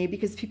me,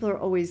 because people are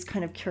always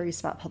kind of curious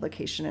about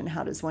publication and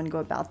how does one go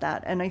about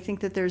that. And I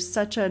think that there's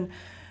such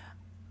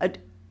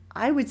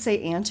I would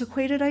say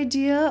antiquated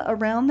idea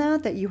around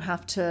that you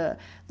have to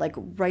like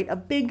write a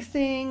big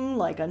thing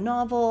like a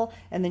novel,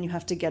 and then you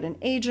have to get an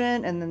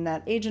agent, and then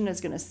that agent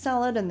is going to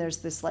sell it. And there's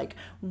this like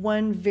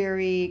one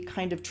very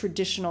kind of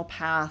traditional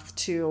path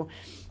to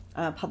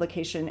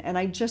publication. And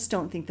I just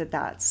don't think that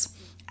that's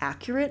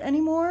accurate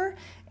anymore.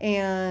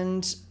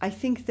 And I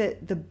think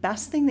that the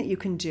best thing that you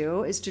can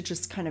do is to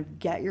just kind of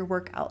get your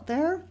work out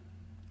there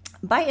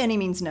by any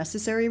means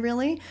necessary,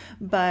 really.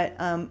 But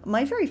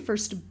my very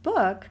first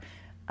book,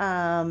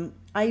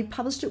 I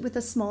published it with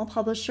a small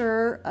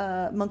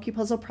publisher, Monkey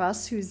Puzzle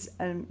Press, who's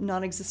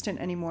non-existent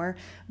anymore.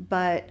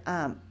 But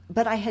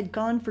I had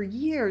gone for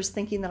years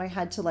thinking that I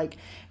had to like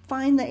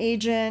find the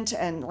agent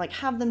and like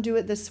have them do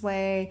it this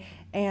way.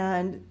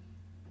 And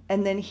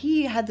then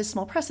he had this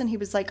small press, and he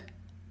was like,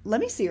 let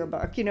me see your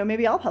book,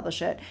 maybe I'll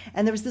publish it.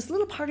 And there was this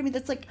little part of me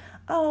that's like,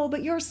 oh,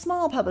 but you're a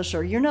small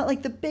publisher. You're not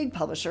like the big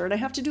publisher, and I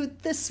have to do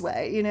it this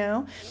way,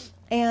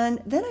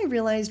 And then I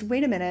realized,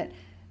 wait a minute,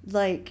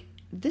 like,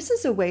 this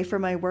is a way for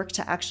my work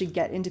to actually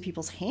get into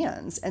people's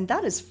hands. And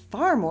that is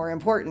far more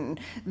important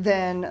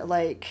than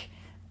like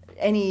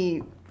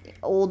any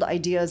old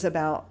ideas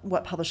about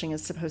what publishing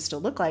is supposed to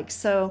look like.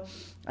 So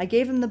I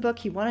gave him the book.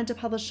 He wanted to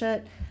publish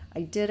it.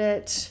 I did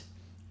it.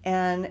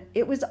 And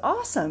it was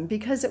awesome,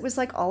 because it was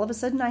like all of a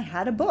sudden I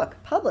had a book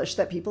published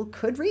that people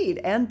could read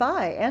and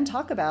buy and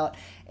talk about.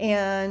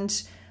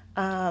 And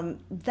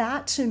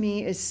that to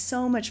me is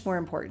so much more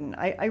important.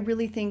 I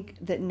really think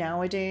that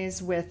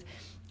nowadays with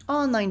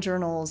online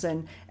journals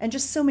and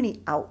just so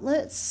many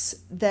outlets,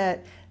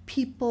 that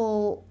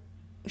people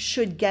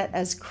should get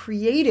as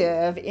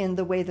creative in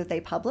the way that they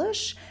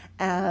publish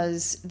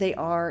as they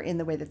are in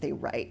the way that they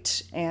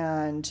write.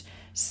 And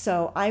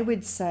so I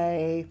would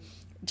say,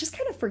 just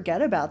kind of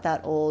forget about that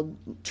old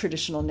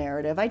traditional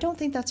narrative. I don't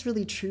think that's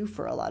really true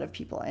for a lot of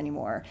people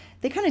anymore.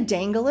 They kind of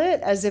dangle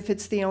it as if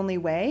it's the only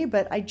way,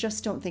 but I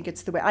just don't think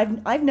it's the way.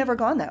 I've never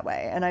gone that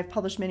way, and I've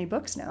published many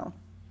books now.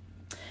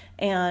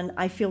 And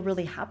I feel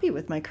really happy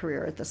with my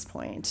career at this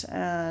point.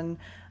 And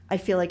I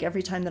feel like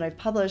every time that I've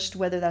published,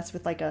 whether that's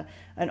with like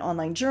an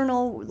online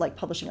journal, like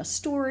publishing a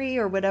story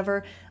or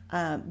whatever,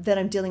 that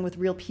I'm dealing with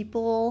real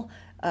people,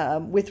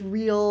 with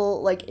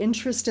real like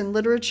interest in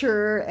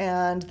literature,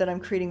 and that I'm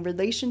creating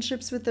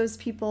relationships with those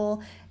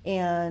people.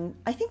 And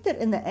I think that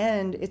in the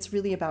end, it's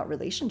really about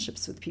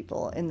relationships with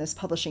people in this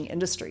publishing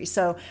industry.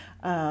 So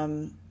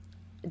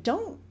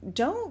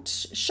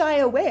don't shy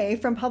away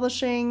from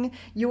publishing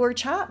your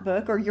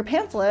chapbook or your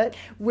pamphlet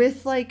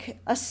with like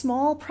a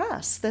small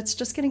press that's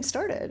just getting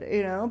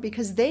started,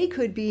 because they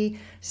could be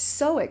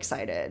so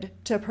excited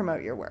to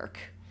promote your work,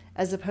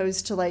 as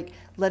opposed to like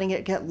letting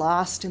it get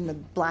lost in the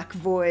black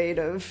void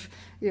of,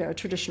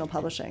 traditional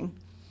publishing.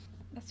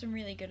 That's some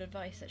really good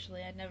advice,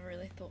 actually. I'd never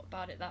really thought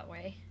about it that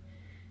way.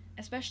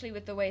 Especially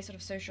with the way sort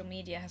of social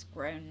media has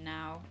grown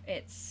now.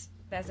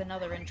 There's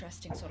another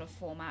interesting sort of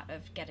format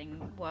of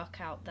getting work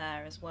out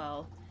there as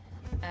well.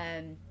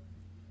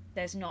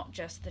 There's not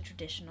just the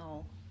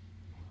traditional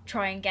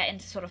try and get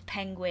into sort of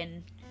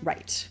Penguin,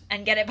 right,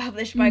 and get it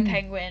published by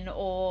Penguin,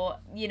 or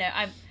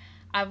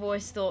I've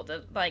always thought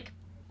that like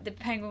the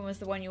Penguin was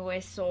the one you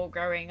always saw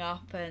growing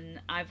up, and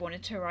I've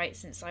wanted to write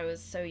since I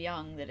was so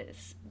young that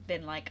it's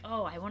been like,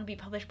 oh, I want to be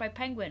published by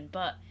Penguin,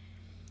 but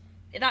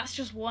that's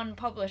just one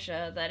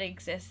publisher that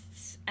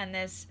exists, and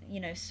there's, you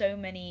know, so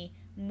many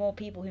more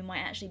people who might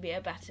actually be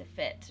a better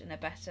fit and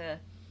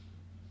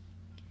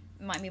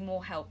might be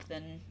more help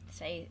than,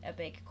 say, a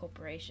big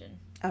corporation.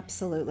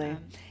 Absolutely.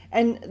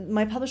 And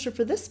my publisher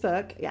for this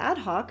book, Ad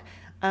Hoc,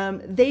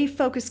 they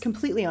focus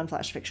completely on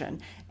flash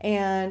fiction.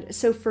 And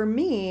so for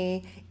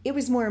me, it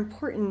was more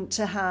important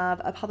to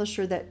have a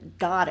publisher that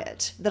got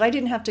it, that I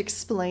didn't have to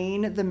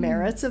explain the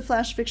merits of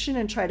flash fiction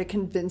and try to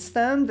convince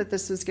them that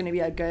this was going to be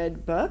a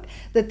good book,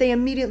 that they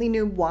immediately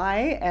knew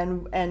why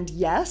and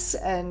yes,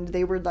 and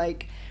they were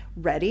like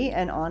ready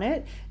and on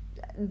it.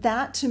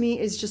 That to me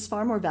is just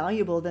far more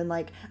valuable than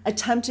like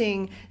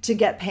attempting to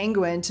get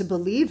Penguin to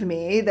believe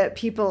me that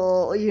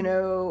people, you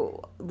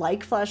know,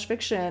 like flash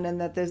fiction and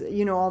that there's,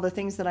 you know, all the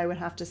things that I would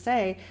have to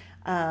say.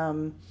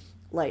 I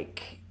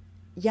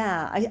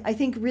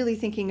think really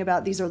thinking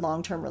about these are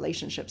long-term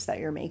relationships that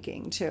you're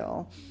making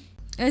too.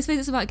 I suppose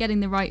it's about getting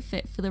the right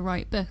fit for the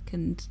right book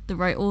and the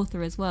right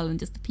author as well, and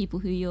just the people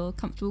who you're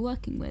comfortable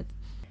working with.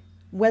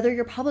 Whether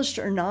you're published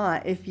or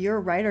not, if you're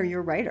a writer, you're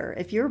a writer.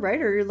 If you're a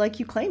writer, like,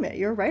 you claim it.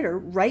 You're a writer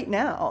right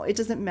now. It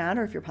doesn't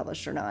matter if you're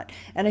published or not.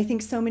 And I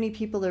think so many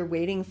people are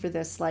waiting for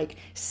this like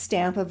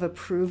stamp of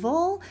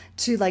approval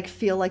to like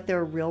feel like they're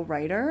a real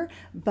writer.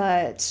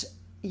 But,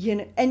 you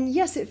know, and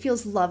yes, it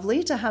feels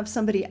lovely to have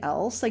somebody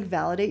else like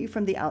validate you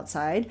from the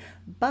outside,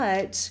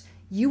 but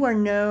you are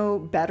no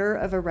better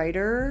of a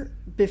writer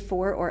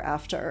before or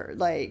after.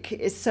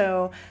 Like,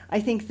 so I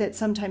think that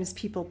sometimes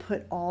people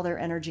put all their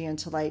energy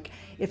into like,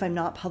 if I'm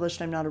not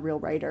published, I'm not a real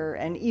writer.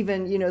 And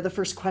even, you know, the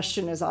first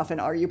question is often,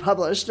 are you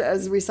published?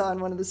 As we saw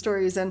in one of the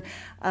stories. And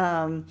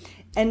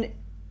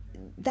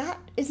that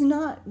is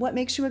not what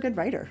makes you a good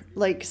writer.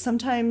 Like,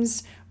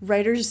 sometimes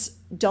writers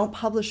don't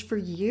publish for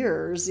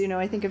years. You know,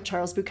 I think of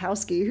Charles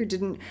Bukowski, who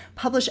didn't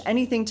publish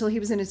anything till he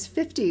was in his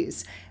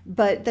 50s,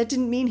 but that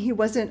didn't mean he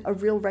wasn't a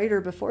real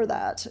writer before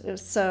that.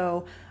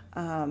 So,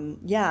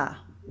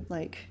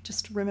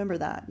 just remember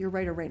that. You're a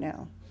writer right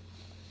now.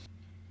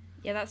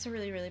 Yeah, that's a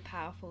really, really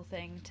powerful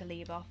thing to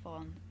leave off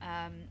on.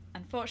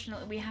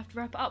 Unfortunately, we have to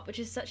wrap it up, which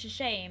is such a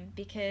shame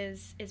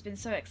because it's been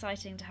so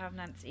exciting to have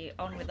Nancy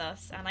on with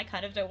us, and I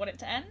kind of don't want it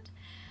to end.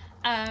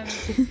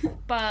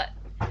 But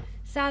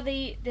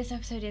sadly, this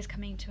episode is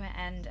coming to an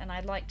end, and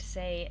I'd like to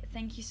say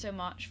thank you so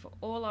much for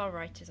all our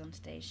writers on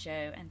today's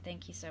show, and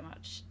thank you so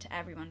much to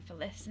everyone for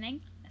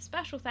listening. A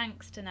special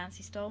thanks to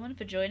Nancy Stohlman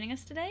for joining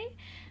us today.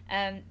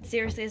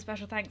 Seriously, a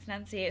special thanks,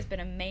 Nancy. It's been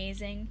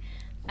amazing.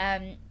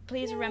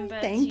 Please remember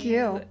Thank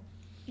you.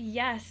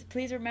 Yes,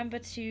 please remember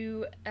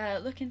to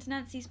look into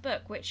Nancy's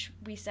book, which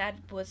we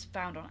said was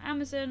found on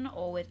Amazon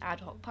or with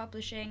Ad Hoc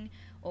Publishing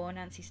or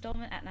Nancy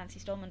Stohlman at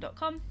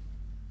nancystohlman.com.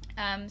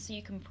 So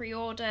you can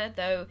pre-order,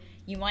 though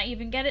you might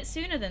even get it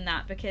sooner than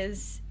that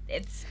because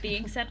it's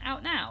being sent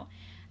out now.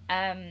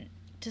 To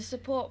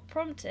support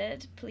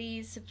Prompted,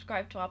 please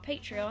subscribe to our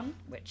Patreon,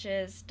 which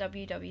is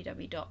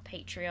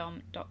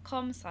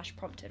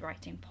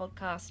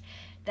www.patreon.com/promptedwritingpodcast.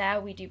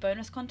 There we do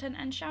bonus content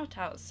and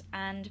shout-outs,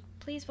 and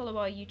please follow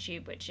our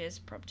YouTube, which is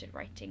Prompted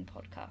Writing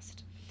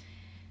Podcast.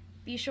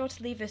 Be sure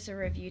to leave us a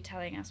review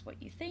telling us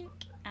what you think,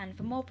 and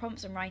for more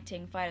prompts and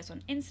writing, find us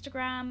on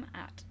Instagram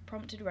at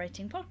Prompted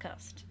Writing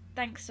Podcast.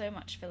 Thanks so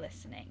much for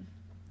listening.